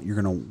 you're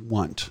gonna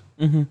want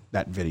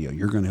that video.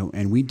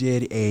 And we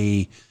did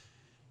a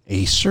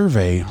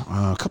survey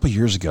a couple of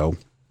years ago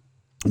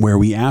where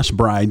we asked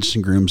brides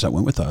and grooms that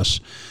went with us,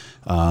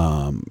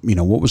 you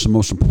know, what was the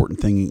most important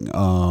thing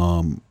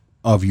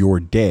of your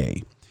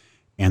day?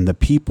 And the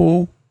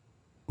people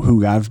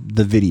who got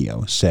the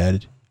video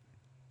said,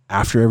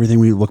 after everything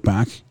we look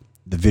back,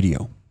 the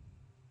video.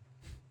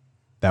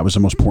 That was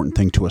the most important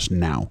thing to us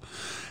now.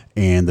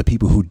 And the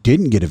people who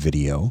didn't get a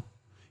video,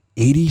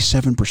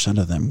 87%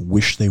 of them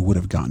wish they would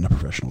have gotten a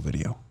professional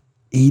video.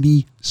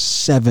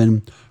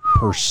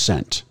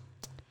 87%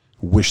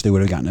 wish they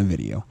would have gotten a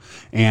video.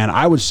 And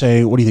I would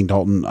say, what do you think,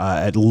 Dalton?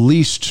 At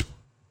least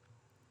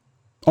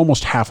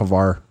almost half of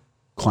our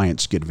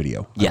clients get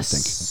video. Yes. I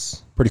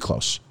think. Pretty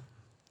close.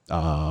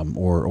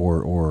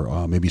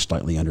 Or maybe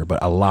slightly under,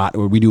 but a lot.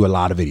 We do a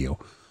lot of video.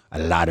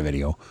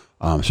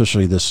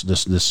 Especially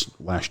this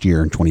last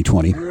year in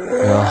 2020.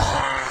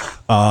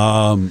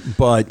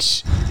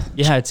 But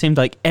Yeah, it seemed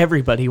like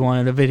everybody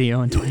wanted a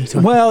video in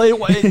 2020. well,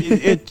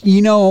 it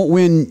you know,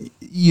 when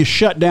you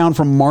shut down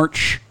from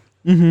March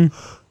through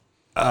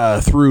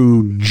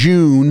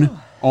June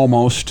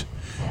almost,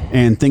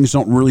 and things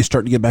don't really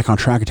start to get back on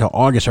track until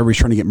August. Everybody's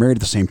trying to get married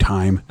at the same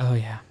time. Oh,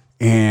 yeah.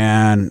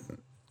 And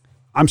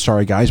I'm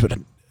sorry, guys, but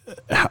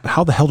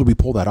how the hell did we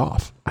pull that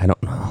off? I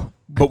don't know.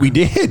 But we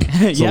did.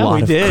 It's a Yeah, lot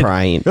we of did.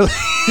 crying.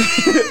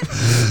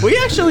 We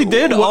actually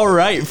did all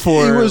right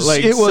for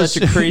such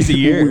a crazy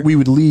year. We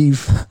would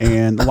leave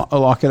and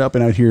lock it up,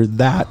 and I'd hear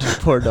that.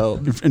 Poor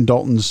Dalton. And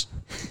Dalton's,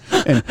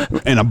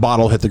 and a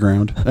bottle hit the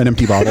ground, an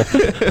empty bottle.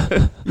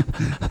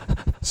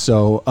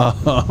 So,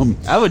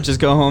 I would just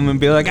go home and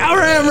be like, all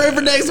right, I'm ready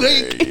for next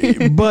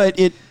week. but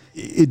it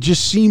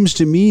just seems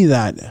to me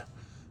that,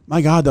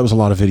 my God, that was a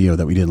lot of video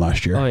that we did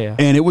last year. Oh, yeah.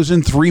 And it was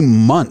in 3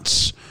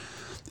 months.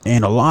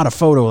 And a lot of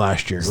photo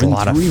last year. There's a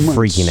lot of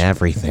freaking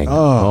everything.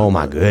 Oh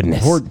my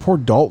goodness. Poor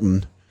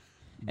Dalton.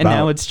 And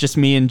now it's just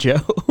me and Joe.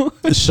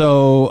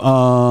 So,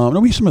 no,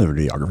 we have some other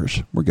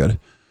videographers. We're good.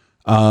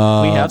 We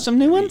have some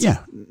new ones? Yeah.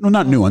 No,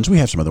 not new ones. We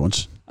have some other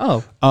ones.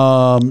 Oh.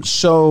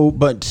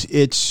 But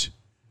it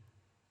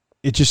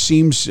just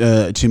seems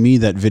to me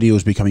that video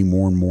is becoming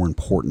more and more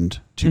important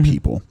to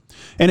people.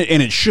 And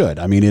it should.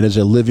 I mean, it is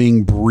a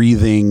living,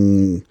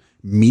 breathing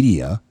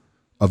media.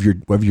 of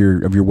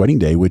your wedding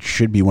day, which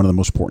should be one of the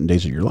most important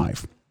days of your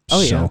life.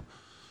 Oh, yeah.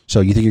 So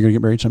you think you're gonna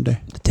get married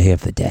someday? The Day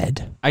of the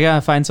Dead. I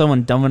gotta find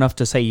someone dumb enough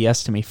to say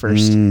yes to me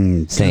first.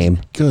 Same.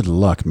 Good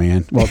luck,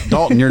 man. Well,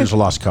 Dalton, you're just a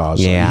lost cause.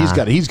 Yeah.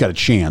 he's got a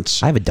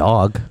chance. I have a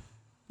dog.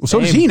 Well, so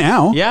does he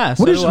now. Yeah, What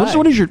so is do I.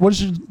 what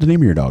is the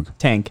name of your dog?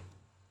 Tank.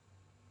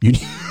 You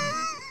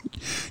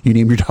you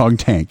named your dog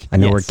Tank. I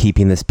know Yes. we're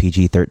keeping this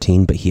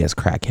PG-13, but he has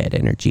crackhead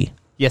energy.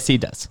 Yes, he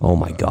does. Oh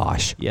my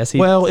gosh. Yes, he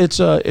Well, it's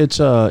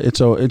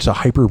a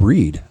hyper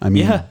breed. I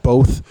mean, Yeah.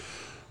 both.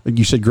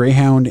 You said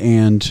Greyhound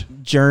and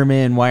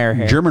German wire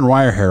hair. German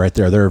wire hair right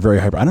there. They're very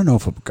hyper. I don't know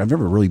if I've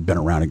never really been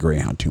around a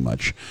Greyhound too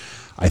much.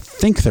 I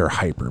think they're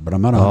hyper, but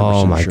I'm not 100%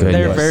 Oh, my sure. goodness.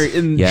 They're very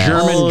in Yeah.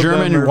 all of them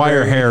German are wire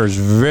very- hair is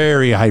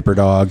very hyper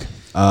dog.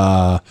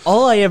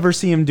 All I ever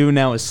see him do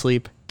now is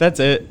sleep. That's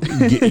it.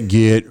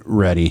 Get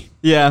ready,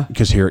 Yeah.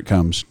 because here it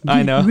comes.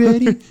 I know. Get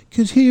ready,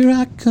 because here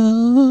I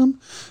come.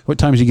 What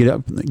time does he get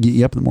up? Get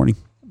you up in the morning?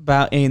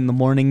 About 8 in the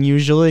morning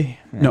usually.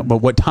 No, but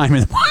what time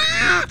in the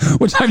morning?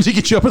 What time does he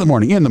get you up in the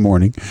morning? In the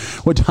morning.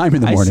 What time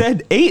in the I morning?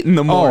 said 8 in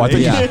the Oh,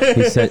 morning. I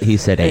think Yeah, he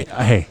said 8.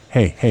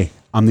 Hey,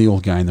 I'm the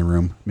old guy in the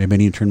room. Maybe I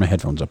need to turn my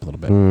headphones up a little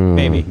bit.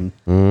 Maybe.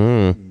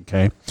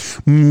 Okay.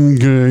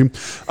 Okay.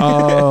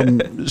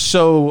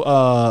 So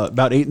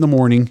about 8 in the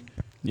morning.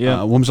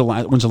 Yeah. When's the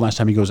last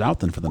time he goes out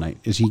then for the night?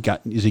 Is he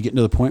getting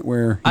to the point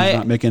where he's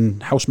not making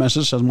house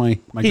messes, as my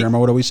grandma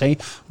would always say?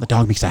 The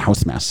dog makes a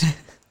house mess.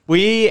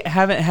 We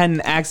haven't had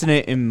an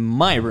accident in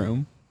my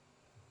room.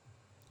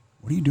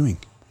 What are you doing?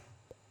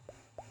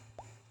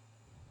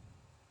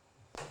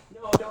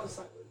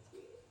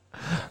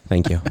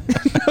 Thank you.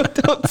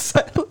 Don't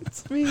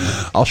silence me.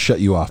 I'll shut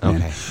you off, man.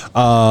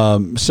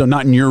 Okay. So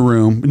not in your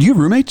room. Do you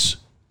have roommates?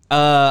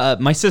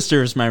 My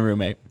sister is my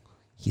roommate.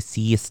 His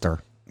sister.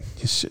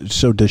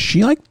 So does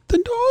she like the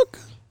dog?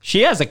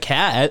 She has a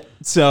cat,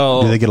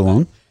 so Do they get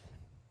along?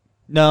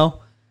 no.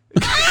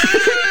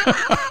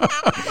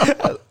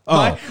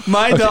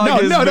 My dog no,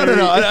 is no.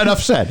 very-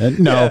 Enough said.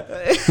 No.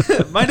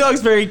 My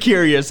dog's very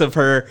curious of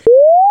her.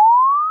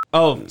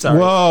 Oh, sorry.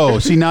 Whoa.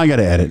 See, now I got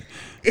to edit.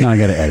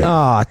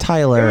 Ah,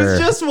 Tyler. It was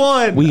just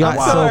one. We got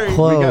I'm so sorry.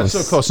 close. We got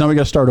so close. Now we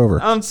got to start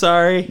over. I'm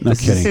sorry. No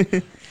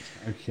kidding.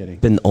 I'm kidding.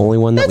 Been the only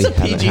one that That's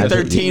we a haven't had.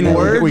 PG-13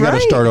 word. We got to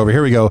right? start over.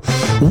 Here we go.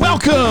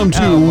 Welcome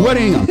to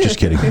wedding. I'm just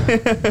kidding.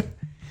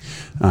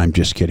 I'm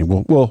just kidding.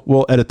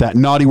 We'll edit that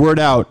naughty word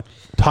out.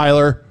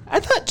 Tyler. I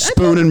thought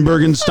Spoon and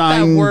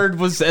Bergenstein. that word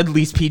was at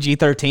least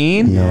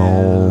PG-13.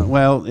 No.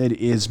 Well, it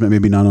is, but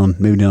maybe not on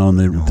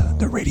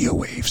the radio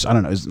waves. I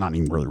don't know. It's not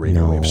even really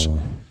radio waves.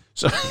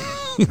 So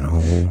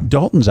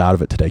Dalton's out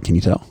of it today. Can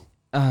you tell?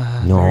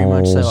 Very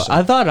much so.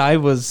 I thought I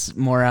was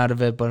more out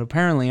of it, but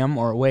apparently I'm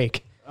more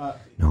awake.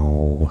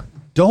 No.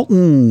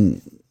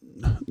 Dalton.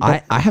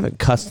 I haven't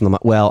cussed on the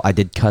well. I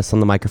did cuss on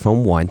the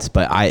microphone once,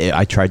 but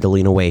I tried to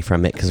lean away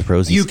from it because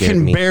Rosie You scared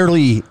can me.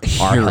 barely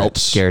Our hear help it.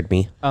 scared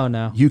me. Oh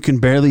no. You can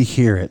barely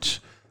hear it.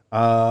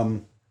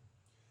 All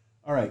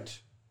right.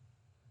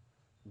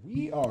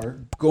 We are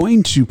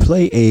going to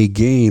play a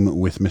game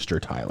with Mr.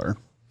 Tyler.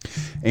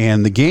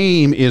 And the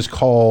game is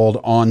called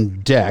On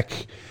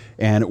Deck.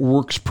 And it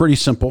works pretty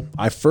simple.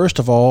 First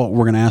of all,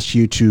 we're going to ask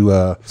you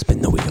to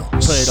Spin the wheel.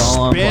 Put it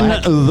all on spin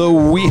black. the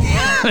wheel.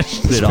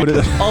 Put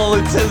it All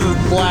it says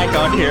is black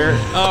on here.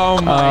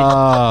 Oh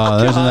my.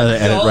 there's another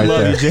edit right Love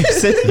there. you,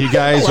 Jason. You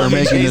guys are Love you,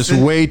 making this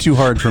Jason. way too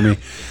hard for me.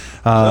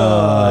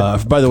 By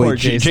the way, poor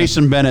Jason.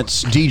 Jason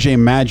Bennett's DJ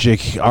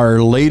Magic,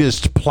 our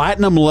latest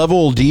platinum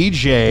level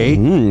DJ.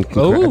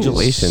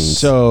 Congratulations.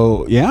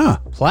 So, yeah,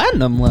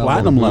 Platinum level.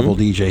 platinum level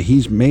DJ.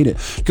 He's made it.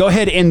 Go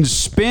ahead and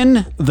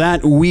spin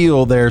that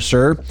wheel there,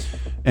 sir,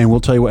 and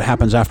we'll tell you what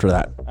happens after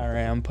that. All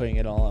right, I'm putting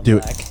it all on Do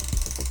it. black.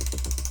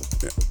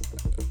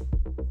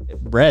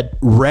 Red.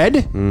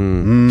 Red?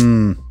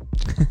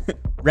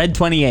 Red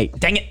 28.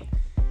 Dang it.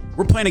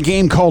 We're playing a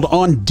game called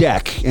On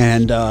Deck,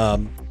 and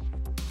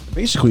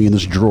basically in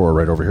this drawer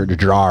right over here, the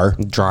jar.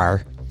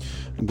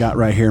 I've got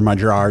right here in my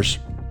drawers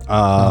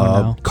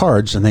no.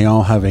 cards, and they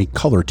all have a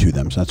color to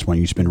them. So that's when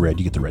you spin red,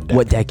 you get the red deck.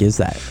 What deck is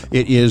that?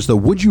 It is the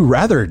Would You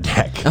Rather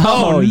deck.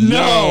 Oh,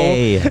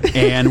 yay.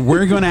 And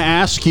we're going to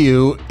ask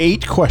you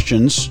 8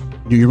 questions,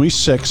 usually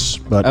 6,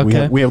 but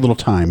Okay. we have a little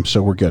time,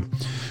 so we're good.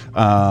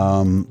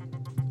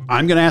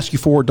 I'm going to ask you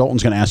 4.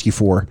 Dalton's going to ask you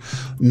 4.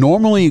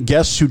 Normally,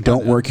 guests who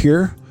don't work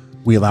here,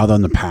 we allow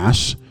them to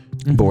pass.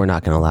 But we're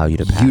not going to allow you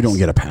to pass. You don't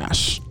get a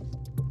pass.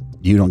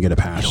 You don't get a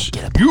pass.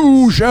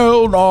 You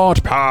shall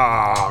not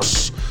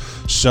pass.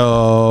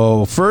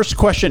 So, first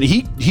question.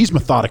 He's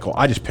methodical.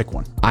 I just pick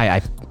one.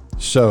 I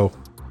So,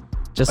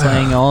 Just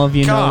letting all of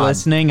you know God.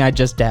 listening, I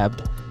just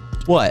dabbed.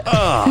 what?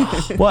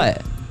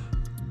 What?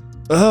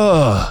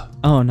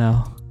 Oh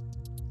no.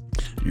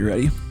 you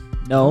ready?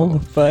 No,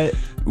 but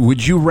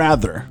Would you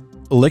rather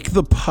lick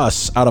the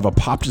pus out of a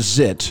popped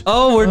zit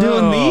oh, we're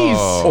doing these.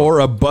 or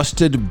a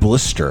busted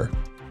blister?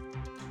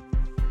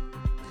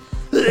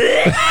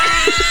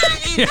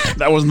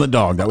 That wasn't the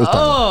dog. That was Tyler.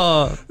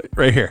 Oh,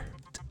 Right here.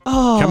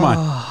 Come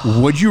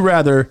on. Would you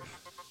rather?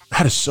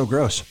 That is so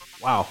gross.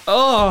 Wow.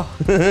 Oh,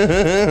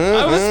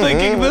 I was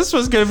thinking this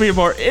was gonna be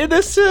more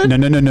innocent.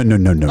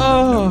 No.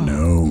 Oh.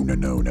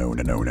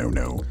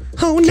 No.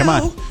 Oh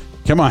no!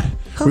 Come on.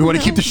 We want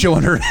to keep the show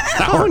under an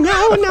hour.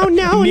 Oh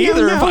no!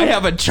 Neither if I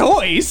have a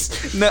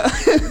choice. No.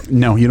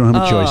 No, you don't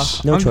have a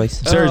choice. No choice.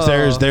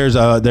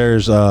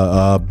 There's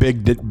a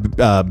big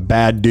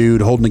bad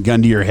dude holding a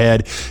gun to your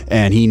head,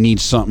 and he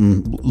needs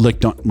something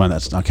licked on. Well,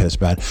 that's okay. That's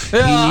bad.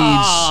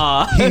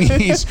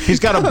 He's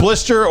got a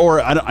blister,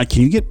 or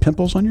can you get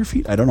pimples on your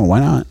feet? I don't know. Why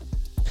not?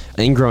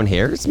 Ingrown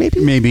hairs,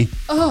 maybe. Maybe.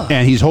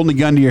 And he's holding a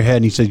gun to your head,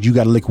 and he says, "You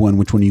got to lick one.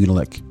 Which one are you gonna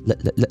lick?"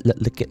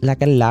 Lick it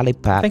like a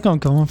lollipop. I think I'm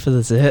going for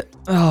the zit.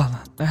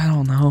 Oh, I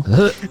don't know.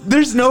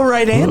 There's no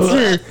right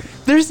answer.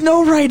 There's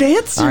no right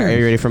answer. All right, are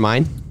you ready for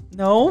mine?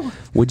 No.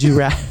 Would you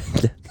rather?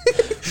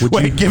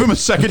 Wait, give him a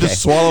second to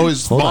swallow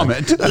his Hold on.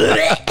 vomit.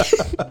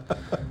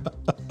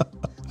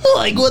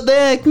 Like, what the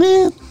heck,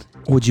 man?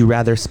 Would you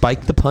rather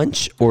spike the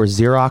punch or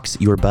Xerox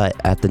your butt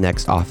at the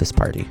next office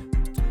party?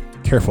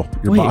 Careful,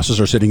 your Wait. bosses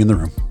are sitting in the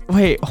room.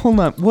 Wait, hold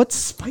on. What's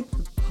spike the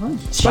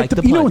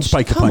punch? You know what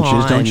spike the punch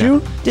is, don't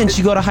you? Didn't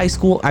you go to high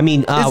school? I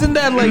mean, Isn't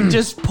that like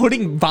just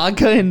putting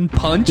vodka in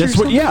punch? That's or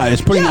what. something? Yeah,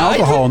 it's putting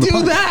alcohol in the do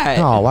punch. that.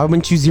 Oh, why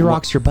wouldn't you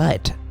Xerox your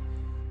butt?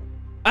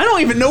 I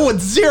don't even know what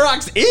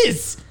Xerox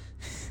is.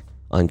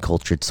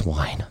 Uncultured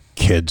swine.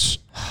 Kids.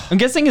 I'm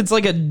guessing it's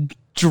like a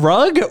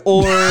drug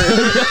or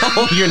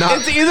You're not.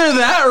 it's either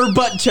that or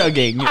butt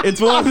chugging.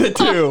 It's one of the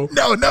two.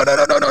 No.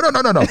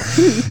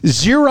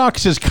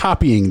 Xerox is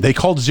copying. They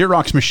called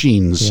Xerox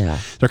machines. Yeah.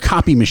 They're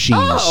copy machines.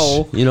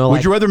 Oh. You know, Would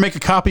like you rather make a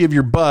copy of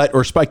your butt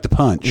or spike the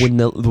punch? when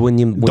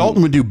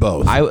Dalton would do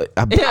both. I would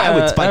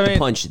spike the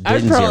punch.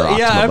 Then Xerox.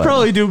 Yeah, my I'd butt.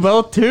 probably do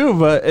both too.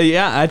 But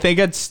yeah, I think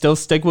I'd still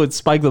stick with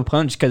spike the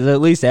punch because at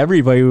least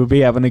everybody would be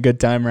having a good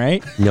time,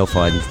 right? No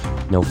fun.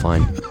 No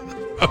fun.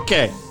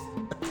 Okay.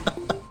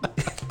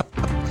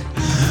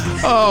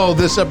 Oh,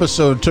 this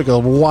episode took a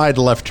wide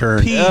left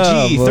turn.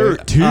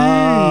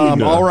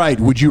 PG-13. All right.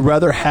 Would you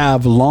rather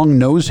have long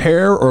nose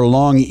hair or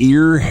long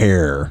ear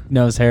hair?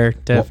 Nose hair,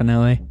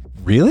 definitely.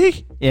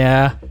 Really?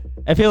 Yeah,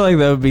 I feel like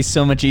that would be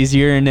so much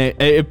easier, and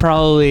it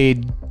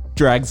probably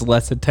drags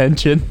less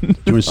attention.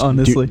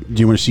 Honestly, Do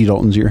you want to see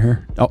Dalton's ear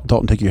hair? Oh,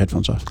 Dalton, take your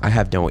headphones off. I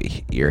have no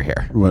ear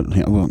hair. What?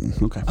 Yeah, well,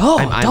 okay. oh,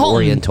 I'm Dalton,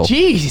 Oriental.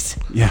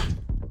 Jeez. Yeah,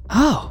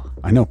 Oh,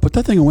 I know. Put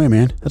that thing away,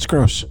 man. That's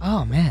gross.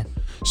 oh man.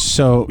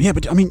 So yeah,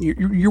 but I mean,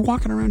 you're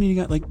walking around and you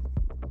got like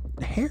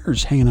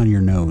hairs hanging out of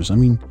your nose. I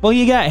mean, Well,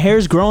 you got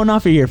hairs growing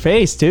off of your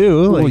face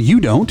too. well, Like, you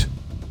don't.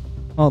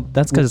 well,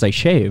 that's because I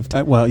shaved.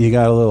 Well, you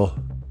got a little.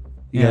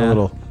 You got a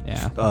little.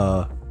 Yeah.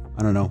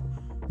 I don't know.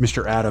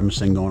 Mr. Adams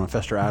thing going on.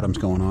 Fester Adams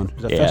going on.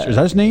 Is that Yeah. Fester? Is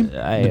that his name?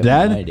 I The have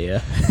dad? no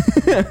idea.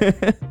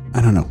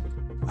 I don't know.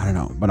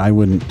 But I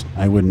wouldn't.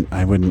 I'd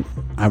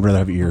rather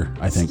have ear,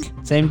 I think.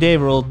 Same day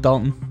rule,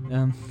 Dalton.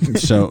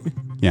 So,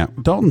 yeah.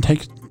 Dalton,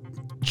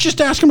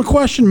 just ask him a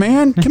question,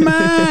 man. Come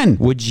on.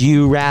 Would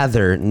you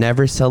rather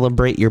never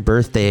celebrate your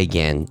birthday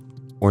again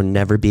or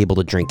never be able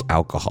to drink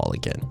alcohol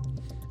again?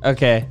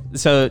 Okay,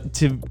 so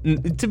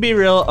to be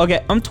real,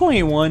 okay, I'm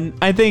 21.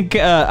 I think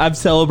I've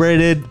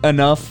celebrated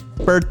enough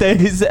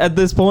birthdays at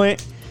this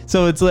point,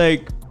 so it's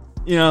like,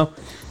 you know,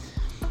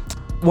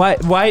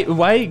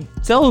 why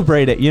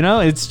celebrate it? You know,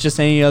 it's just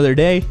any other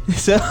day.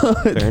 So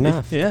Fair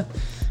enough. Yeah.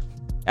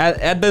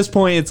 At this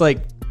point, it's like,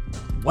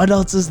 what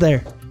else is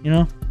there? You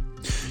know?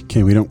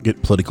 Okay, we don't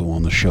get political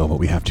on the show, but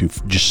we have to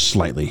just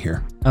slightly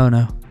here. Oh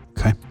no.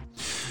 Okay.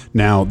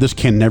 Now, this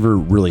can never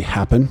really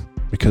happen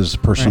because the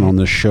person on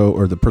this show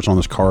or the person on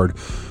this card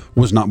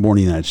was not born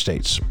in the United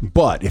States.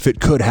 But if it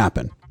could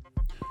happen,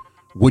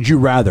 would you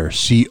rather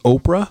see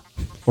Oprah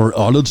or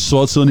Arnold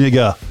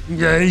Schwarzenegger?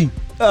 Yay.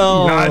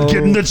 Oh. Not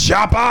getting the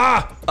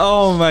chopper.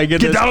 Oh my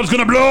goodness. Get down, it's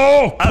gonna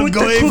blow. Put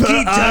the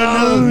cookie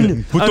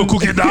down. Put the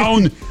cookie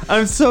down.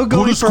 I'm so Go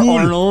going to for school.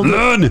 Arnold.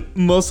 Learn.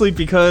 Mostly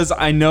because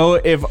I know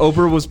if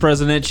Oprah was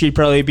president, she'd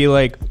probably be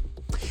like,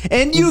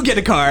 and you get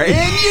a car,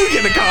 and you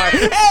get a car.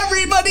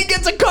 Everybody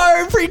gets a car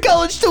and free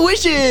college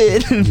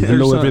tuition.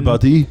 Hello,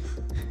 everybody.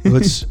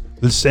 Let's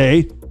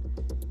say,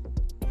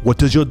 what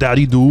does your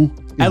daddy do?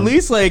 At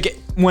least like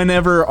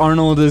whenever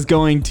Arnold is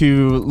going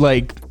to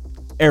like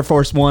Air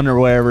Force One or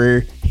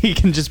wherever, he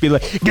can just be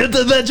like, get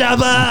to the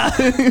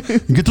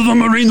chopper. Get to the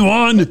Marine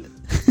One.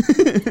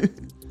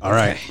 All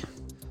right.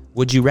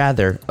 Would you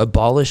rather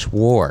abolish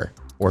war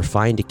or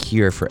find a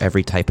cure for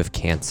every type of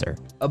cancer?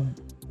 A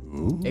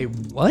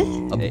what?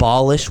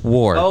 Abolish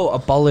war. Oh,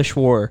 abolish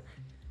war.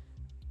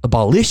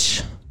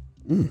 Abolish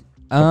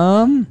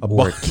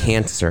or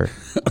cancer?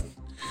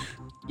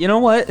 You know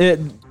what?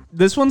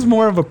 This one's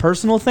more of a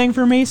personal thing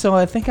for me, so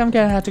I think I'm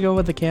gonna have to go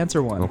with the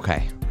cancer one.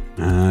 Okay.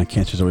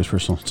 Cancer's always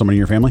personal. Somebody in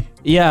your family?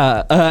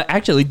 Yeah,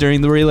 actually,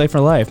 during the Relay for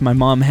Life, my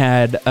mom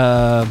had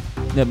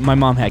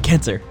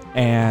cancer,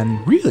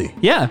 and Really?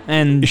 yeah,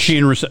 and Is she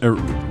in recession?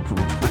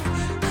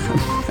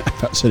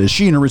 I said, is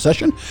she in a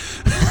recession?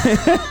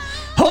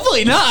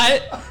 hopefully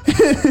not.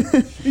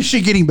 Is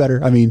she getting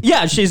better? I mean,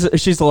 Yeah, she's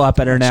a lot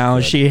better now.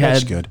 good. She That's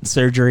had good.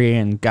 surgery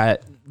and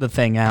got the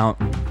thing out.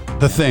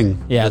 the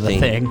thing. Yeah, The the thing.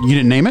 thing. You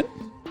didn't name it?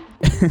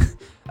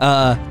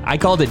 I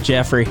called it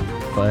Jeffrey,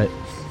 but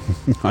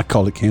I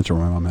called it cancer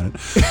when my mom had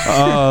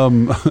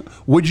it.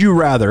 Would you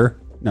rather,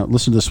 now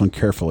listen to this one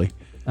carefully,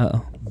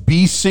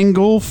 be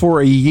single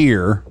for a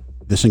year,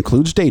 this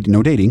includes dating,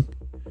 no dating,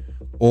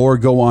 or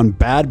go on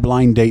bad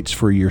blind dates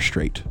for a year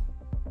straight?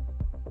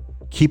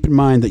 Keep in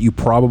mind that you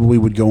probably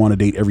would go on a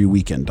date every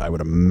weekend, I would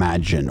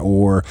imagine,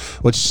 or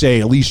let's say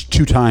at least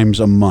 2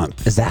 times a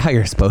month. Is that how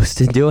you're supposed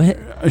to do it?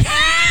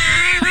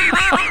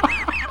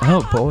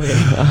 oh boy,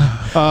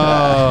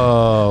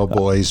 Oh,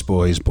 boys.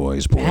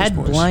 bad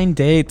blind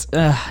dates.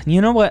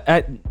 You know what?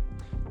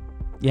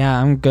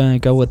 I'm gonna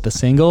go with the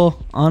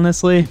single.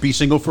 Honestly, Be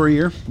single for a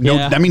year? No,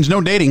 Yeah. that means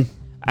no dating.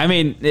 I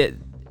mean,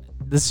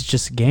 this is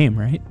just a game,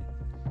 right?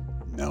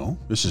 No,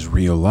 this is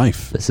real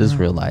life. This is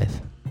real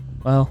life.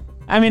 Well,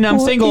 I mean, I'm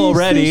single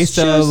already,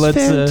 so let's.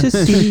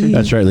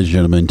 That's right, ladies and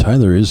gentlemen.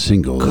 Tyler is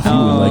single. If you would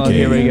like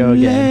here we go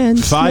again.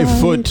 5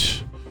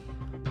 foot,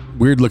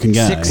 weird looking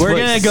guy. We're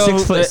gonna go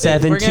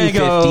 6'7", We're gonna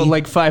go 250.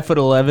 like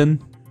 5'11".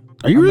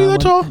 Are you really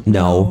that tall?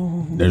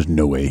 No, There's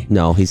no way.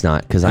 no, he's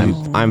not, because I'm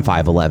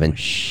 5'11".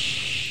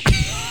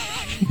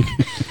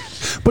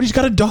 But he's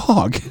got a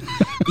dog.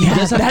 Yeah,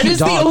 that is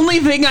the only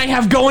thing I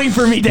have going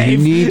for me, You Dave.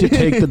 need to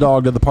take the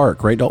dog to the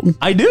park, right, Dalton?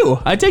 I do.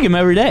 I take him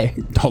every day.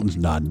 Dalton's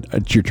nodding.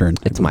 It's your turn.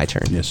 It's my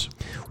turn. Yes.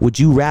 Would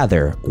you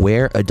rather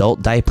wear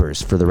adult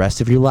diapers for the rest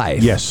of your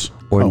life? Yes.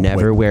 Or Oh,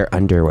 never wait. wear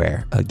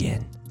underwear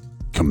again?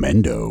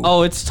 Commando.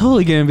 Oh, it's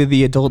totally gonna be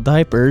the adult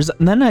diapers,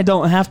 and then I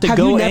don't have to Have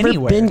go you never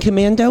anywhere. been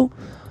commando?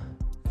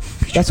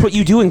 That's what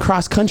you do in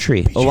cross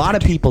country. A lot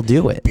of people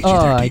do it. Oh,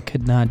 I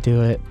could not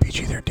do it.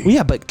 PG there, dude. Well,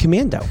 yeah, but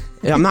commando.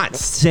 I'm not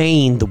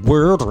saying the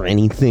word or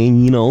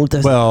anything, you know.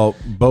 Well,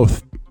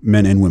 both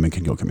men and women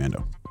can go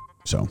commando.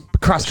 So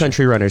Cross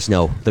country runners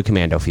know the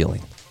commando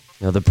feeling.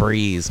 You know, the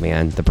breeze,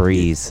 man, the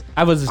breeze.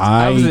 I was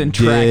I in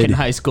track did- in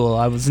high school.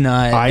 I was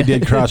not. I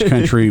did cross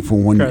country for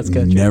one. Cross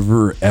country.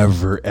 Never,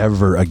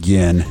 ever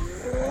again.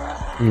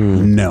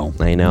 No.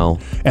 I know.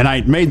 And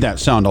I made that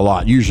sound a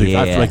lot. Usually,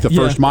 Yeah. after like the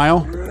first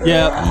mile,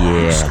 Yeah.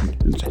 Yeah.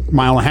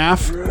 mile and a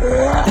half,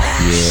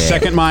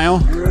 second mile,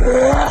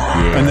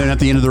 and then at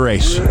the end of the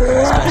race.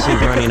 Especially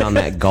running on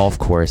that golf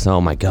course. Oh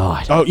my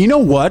God. Oh, you know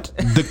what?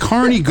 The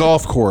Kearney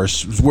Golf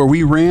Course is where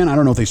we ran. I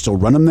don't know if they still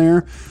run them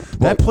there.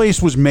 That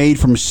place was made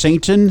from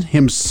Satan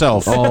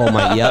himself. Oh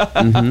my. Yep.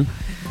 Mm-hmm.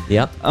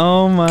 Yep.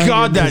 Oh my.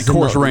 God, that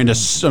course ran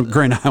to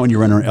Grand Island when you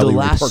ran around The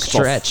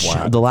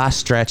LA. last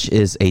stretch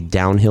is a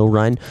downhill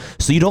run,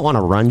 so you don't want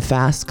to run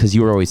fast because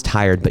you were always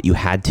tired, but you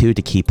had to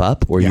keep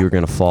up, or you were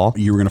gonna fall.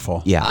 You were going to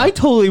fall. Yeah. I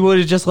totally would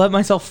have just let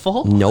myself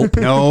fall. Nope.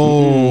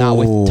 No. Not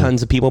with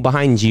tons of people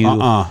behind you. You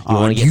want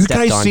to get You stepped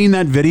guys on. seen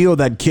that video of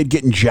that kid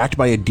getting jacked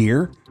by a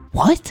deer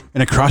What?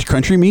 in a cross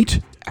country meet?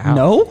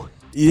 No.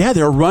 Yeah,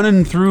 they're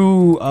running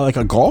through like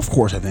a golf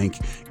course, I think,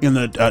 and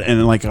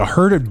like a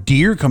herd of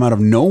deer come out of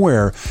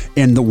nowhere,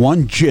 and the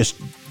one just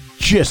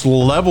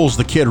levels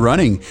the kid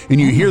running,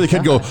 and you hear the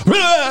kid go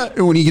 "Ah!"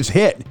 when he gets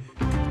hit.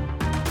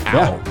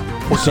 Yeah.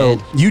 So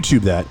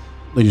YouTube that,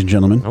 ladies and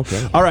gentlemen.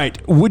 Okay. All right.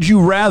 Would you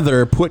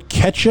rather put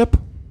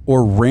ketchup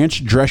or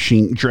ranch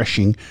dressing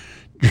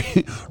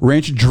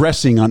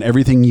on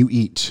everything you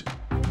eat?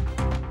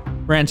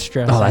 Ranch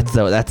dressing.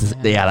 Oh,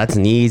 that's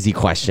an easy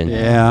question.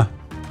 Yeah.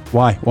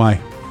 Why?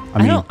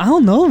 I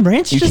don't know.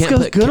 Ranch You just can't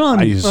goes put good on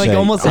I like just say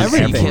almost on You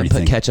everything. can't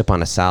everything. put ketchup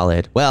on a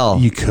salad. Well,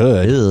 You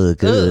could. ugh,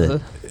 good.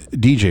 Ugh.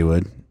 DJ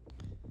would.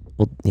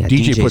 Well, yeah,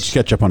 DJ DJ's puts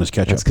ketchup on his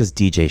ketchup. That's because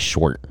DJ's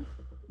short.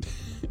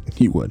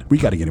 He would. We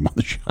got to get him on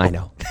the show. I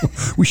know.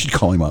 We should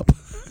call him up.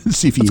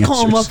 See if he Let's answers.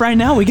 call him up right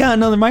now. We got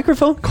another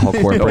microphone. Call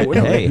corporate.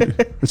 Hey,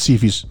 Let's see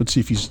if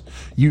he's.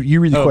 You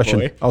read the Oh, question.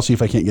 boy. I'll see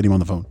if I can't get him on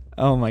the phone.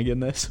 Oh my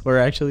goodness, we're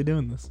actually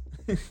doing this.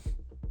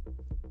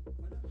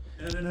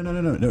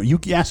 No. You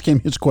ask him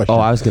his question. oh,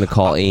 I was gonna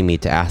call Amy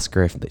to ask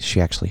her if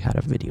she actually had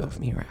a video of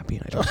me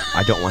rapping.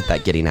 I don't want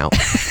that getting out.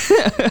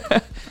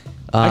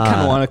 I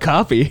kind of want a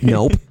copy.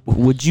 Nope.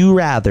 Would you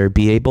rather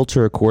be able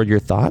to record your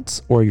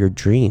thoughts or your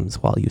dreams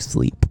while you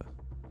sleep?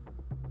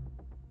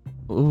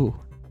 Ooh.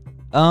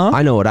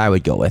 I know what I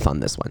would go with on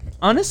this one.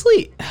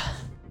 Honestly,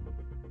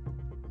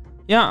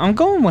 yeah, I'm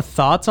going with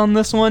thoughts on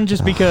this one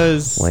just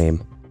because.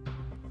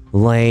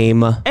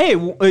 Lame. Hey,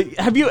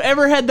 have you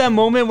ever had that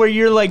moment where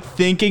you're like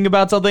thinking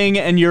about something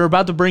and you're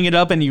about to bring it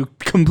up and you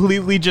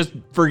completely just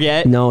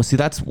forget? No, see,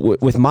 that's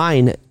with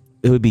mine.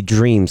 It would be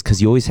dreams because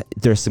you always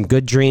there's some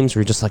good dreams where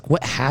you're just like,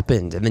 what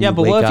happened? And then Yeah, you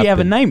but wake what if up you have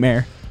a and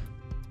nightmare?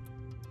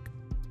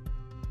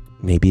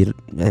 maybe I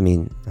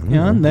don't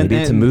Yeah, know. Maybe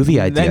it's a movie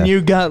idea. Then you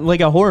got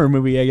like a horror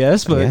movie, I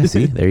guess. But yeah,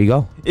 see, there you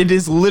go. it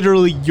is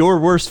literally your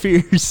worst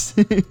fears.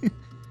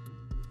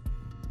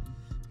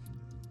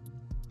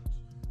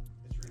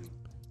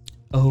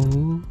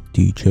 Oh,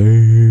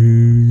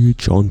 DJ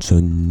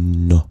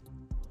Johnson.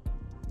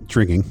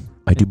 Drinking.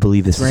 I do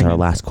believe this is our ringing.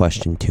 last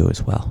question too,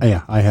 as well.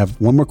 Yeah, I have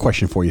one more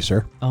question for you,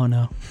 sir. oh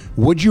no.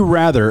 Would you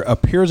rather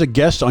appear as a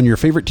guest on your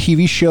favorite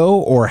TV show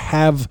or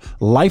have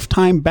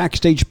lifetime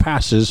backstage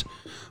passes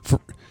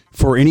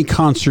for any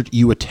concert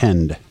you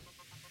attend?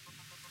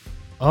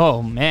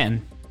 Oh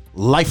man.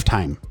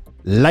 Lifetime.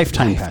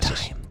 Lifetime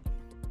passes.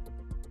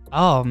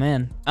 Oh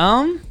man.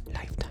 Lifetime.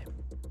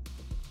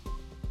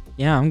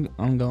 Yeah,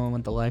 I'm going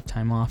with the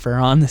lifetime offer,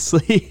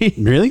 honestly.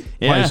 Really?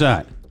 Yeah. Why is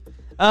that?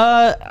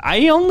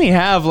 I only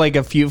have like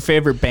a few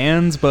favorite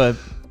bands, but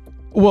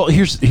Well,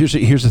 here's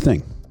the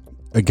thing.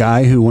 A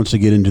guy who wants to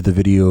get into the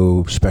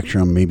video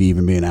spectrum, maybe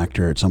even be an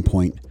actor at some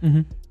point.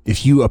 Mm-hmm.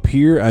 If you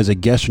appear as a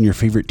guest on your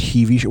favorite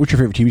TV show, what's your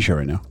favorite TV show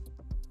right now?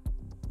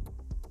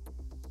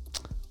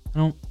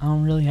 I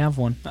don't really have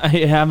one. I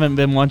haven't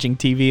been watching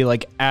TV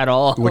like at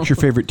all. What's your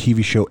favorite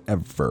TV show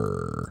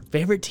ever?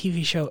 favorite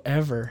TV show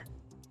ever?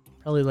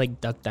 Probably like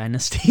Duck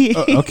Dynasty.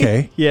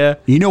 Okay. Yeah.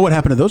 You know what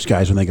happened to those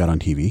guys when they got on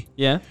TV?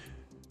 Yeah.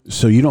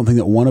 So you don't think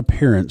that one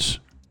appearance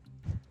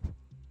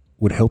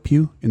would help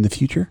you in the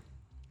future?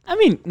 I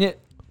mean,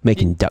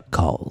 Making duck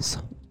calls.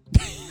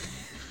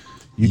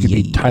 You could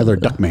be Yeah. Tyler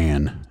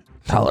Duckman,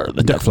 Tyler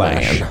the Duck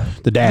Flash, Man.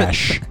 the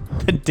Dash.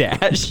 the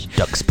Dash.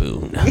 Duck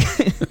Spoon.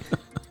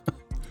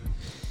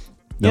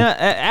 Yeah,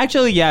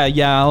 actually, yeah.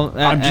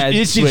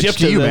 It's up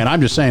to you, man.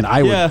 I'm just saying,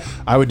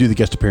 I would do the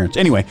guest appearance.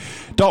 Anyway,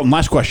 Dalton,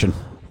 last question.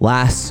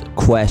 Last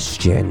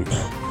question.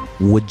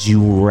 Would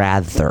you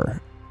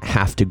rather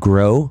have to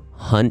grow,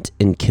 hunt,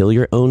 and kill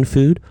your own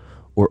food,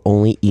 or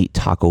only eat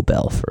Taco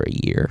Bell for a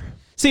year?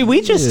 See,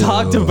 we just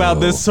talked about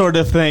this sort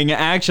of thing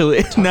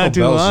actually not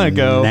too long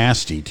ago.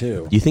 Nasty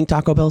too. You think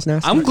Taco Bell's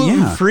nasty? I'm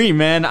gluten free,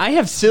 man. I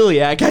have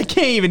celiac. I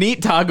can't even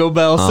eat Taco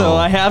Bell, so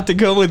I have to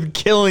go with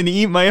kill and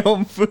eat my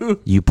own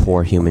food. You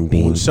poor human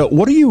being. So,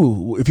 what are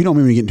you? If you don't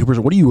mind me getting too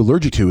personal, what are you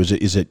allergic to? Is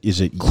it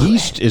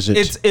yeast? Is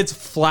it? It's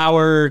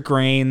flour,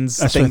 grains,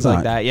 That's what I things like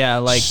thought. that. Yeah,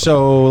 like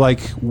so like.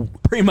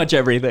 pretty much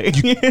everything.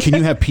 Can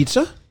you have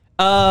pizza?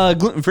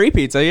 Gluten free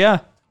pizza. Yeah.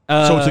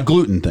 So it's a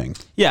gluten thing.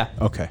 Yeah.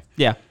 Okay.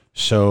 Yeah.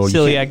 So you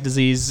Celiac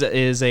disease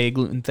is a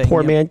gluten thing.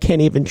 Poor Yep. man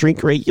can't even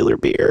drink regular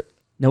beer.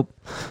 Nope.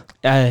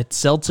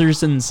 It's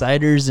seltzers and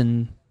ciders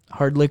and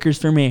hard liquors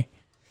for me.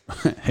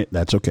 Hey,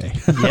 that's okay.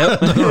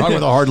 Yep. Nothing wrong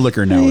with a hard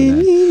liquor now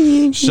and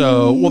then.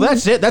 So, well,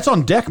 that's it. That's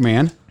on deck,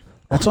 man.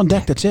 That's on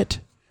deck. That's it.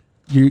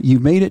 You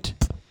made it.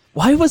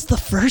 Why was the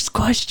first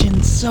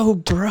question so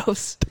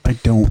gross? I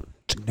don't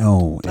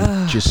know.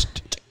 It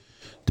just.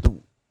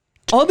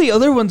 All the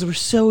other ones were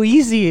so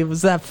easy. It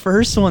was that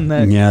first one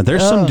that Yeah,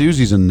 there's some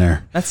doozies in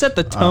there. that set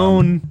the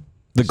tone.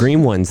 The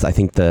green one's, I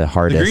think, the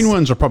hardest. The green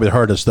ones are probably the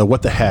hardest, though.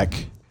 What the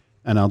heck?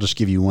 And I'll just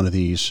give you one of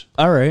these.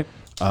 All right.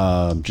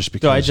 Just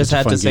because. So I just it's a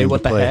have fun to say game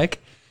what the play. heck?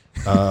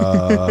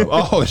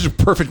 Oh, this is a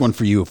perfect one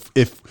for you.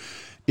 If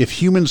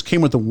humans came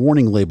with a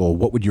warning label,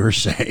 what would yours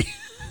say?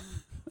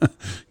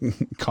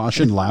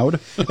 Caution loud.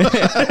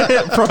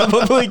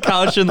 Probably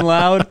caution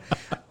loud.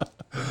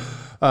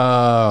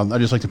 I'd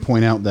just like to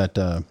point out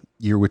that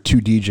you're with two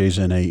DJs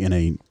in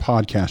a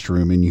podcast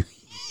room, and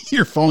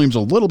your volume's a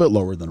little bit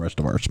lower than the rest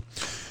of ours.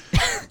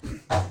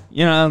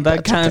 You know,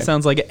 that kind of okay.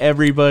 sounds like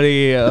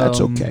everybody.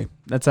 That's okay.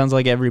 That sounds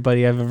like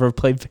everybody I've ever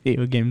played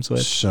video games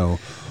with. So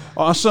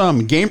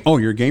awesome game. Oh,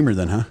 you're a gamer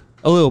then, huh?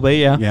 A little bit,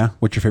 yeah. Yeah.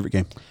 What's your favorite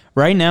game?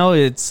 Right now,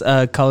 it's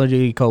Call of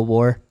Duty Cold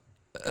War.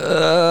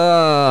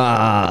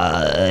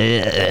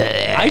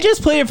 I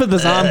just play it for the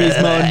zombies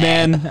mode,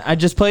 man. I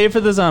just play it for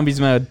the zombies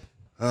mode.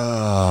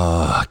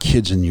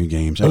 Kids in new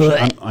games.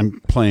 Actually, I'm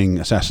playing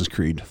Assassin's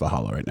Creed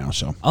Valhalla right now,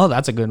 so Oh,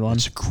 that's a good one.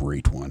 it's a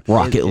great one.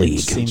 Rocket League.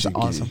 Seems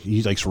awesome.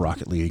 He likes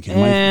Rocket League. My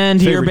And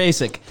here, favorite-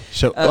 basic.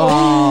 So,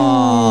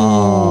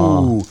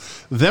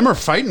 them are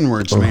fighting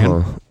words,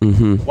 man.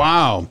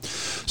 Wow.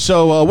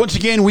 So, once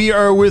again, we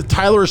are with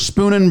Tyler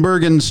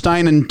Spoonenberg and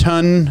Stein and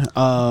Ton,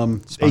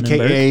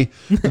 a.k.a.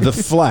 The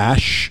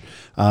Flash.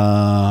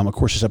 Of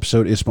course, this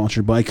episode is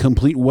sponsored by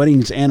Complete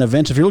Weddings and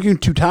Events. If you're looking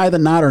to tie the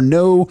knot or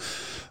know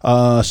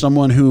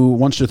someone who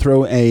wants to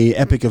throw a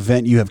epic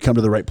event, you have come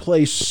to the right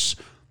place.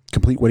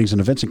 Complete Weddings and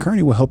Events in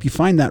Kearney will help you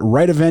find that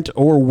right event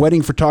or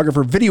wedding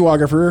photographer,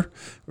 videographer,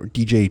 or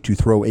DJ to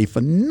throw a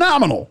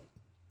phenomenal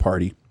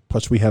party.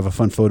 Plus, we have a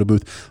fun photo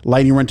booth,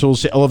 lighting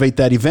rentals to elevate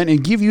that event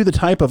and give you the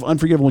type of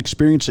unforgettable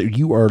experience that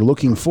you are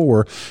looking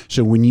for.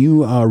 So when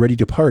you are ready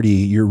to party,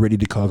 you're ready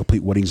to call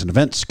Complete Weddings and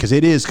Events, because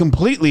it is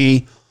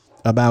completely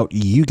about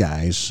you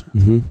guys.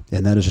 And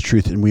that is the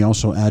truth. And we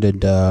also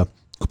added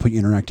Complete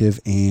Interactive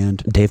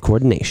and Day of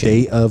Coordination.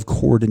 Day of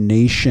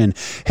Coordination.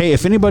 Hey,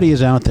 if anybody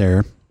is out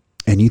there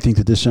and you think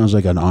that this sounds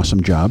like an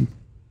awesome job,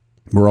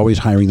 we're always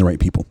hiring the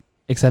right people.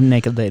 Except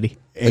Naked Lady.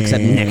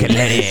 Except Naked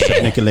Lady.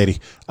 Except Naked Lady.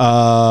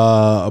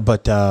 Yeah,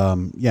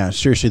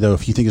 seriously though,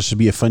 if you think this would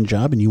be a fun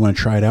job and you want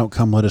to try it out,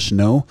 come let us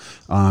know.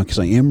 Because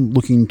I am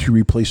looking to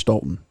replace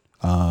Dalton.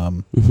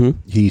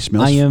 He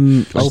smells. I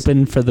am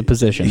open for the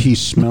position. He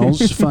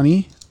smells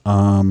funny.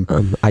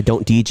 I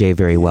don't DJ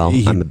very well.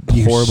 I'm a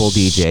horrible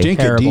DJ. Stink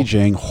at Terrible.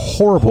 DJing.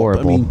 Horrible.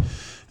 Horrible. I mean,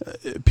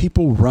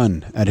 people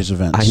run at his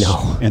events. I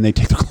know. And they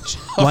take the clothes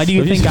off. Why do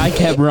you think I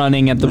kept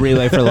running at the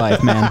Relay for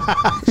Life, man?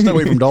 Stay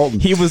away from Dalton.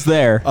 He was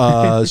there.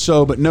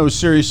 But no,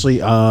 seriously,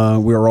 we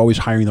are always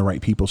hiring the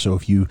right people. So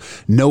if you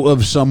know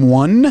of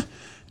someone,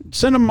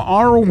 send them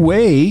our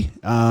way.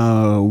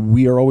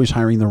 We are always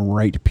hiring the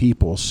right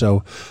people.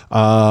 So,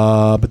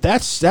 but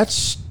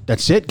that's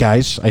That's it,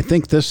 guys. I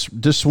think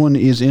this one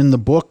is in the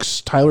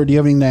books. Tyler, do you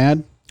have anything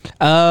to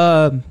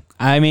add?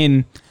 I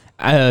mean,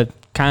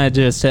 kind of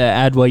just to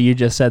add what you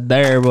just said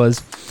there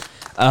was,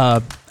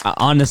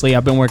 honestly,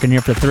 I've been working here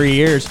for 3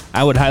 years.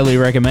 I would highly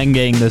recommend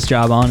getting this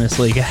job,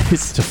 honestly, guys.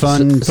 It's a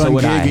fun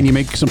gig, and you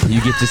make some.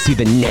 You get to see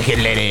the naked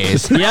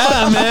ladies.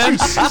 Yeah, man.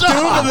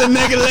 Stop the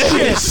naked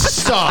ladies.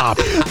 Stop.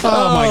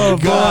 Oh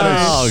my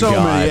God. There's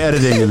so many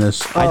editing in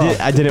this.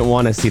 I didn't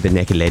want to see the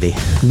naked lady.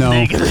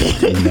 No.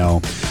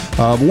 No.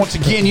 Once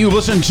again, you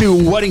listen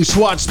to Wedding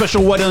SWAT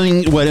Special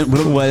Wedding.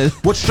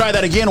 Let's try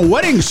that again.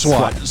 Wedding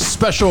SWAT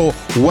Special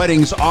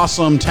Weddings.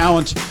 Awesome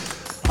talent.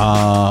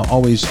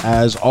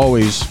 As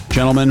always,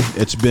 gentlemen,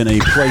 it's been a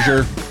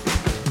pleasure.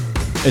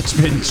 It's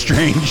been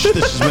strange.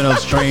 This has been a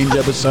strange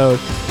episode.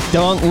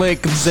 Don't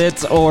lick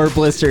zits or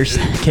blisters,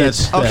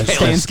 kids.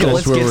 Let's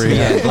get to the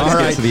end. All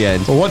right. To the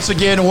end. Well, once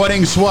again,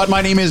 Wedding SWAT.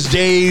 My name is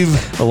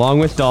Dave. Along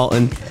with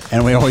Dalton.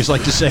 And we always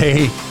like to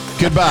say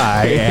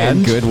goodbye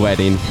And good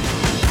wedding.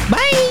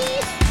 Bye.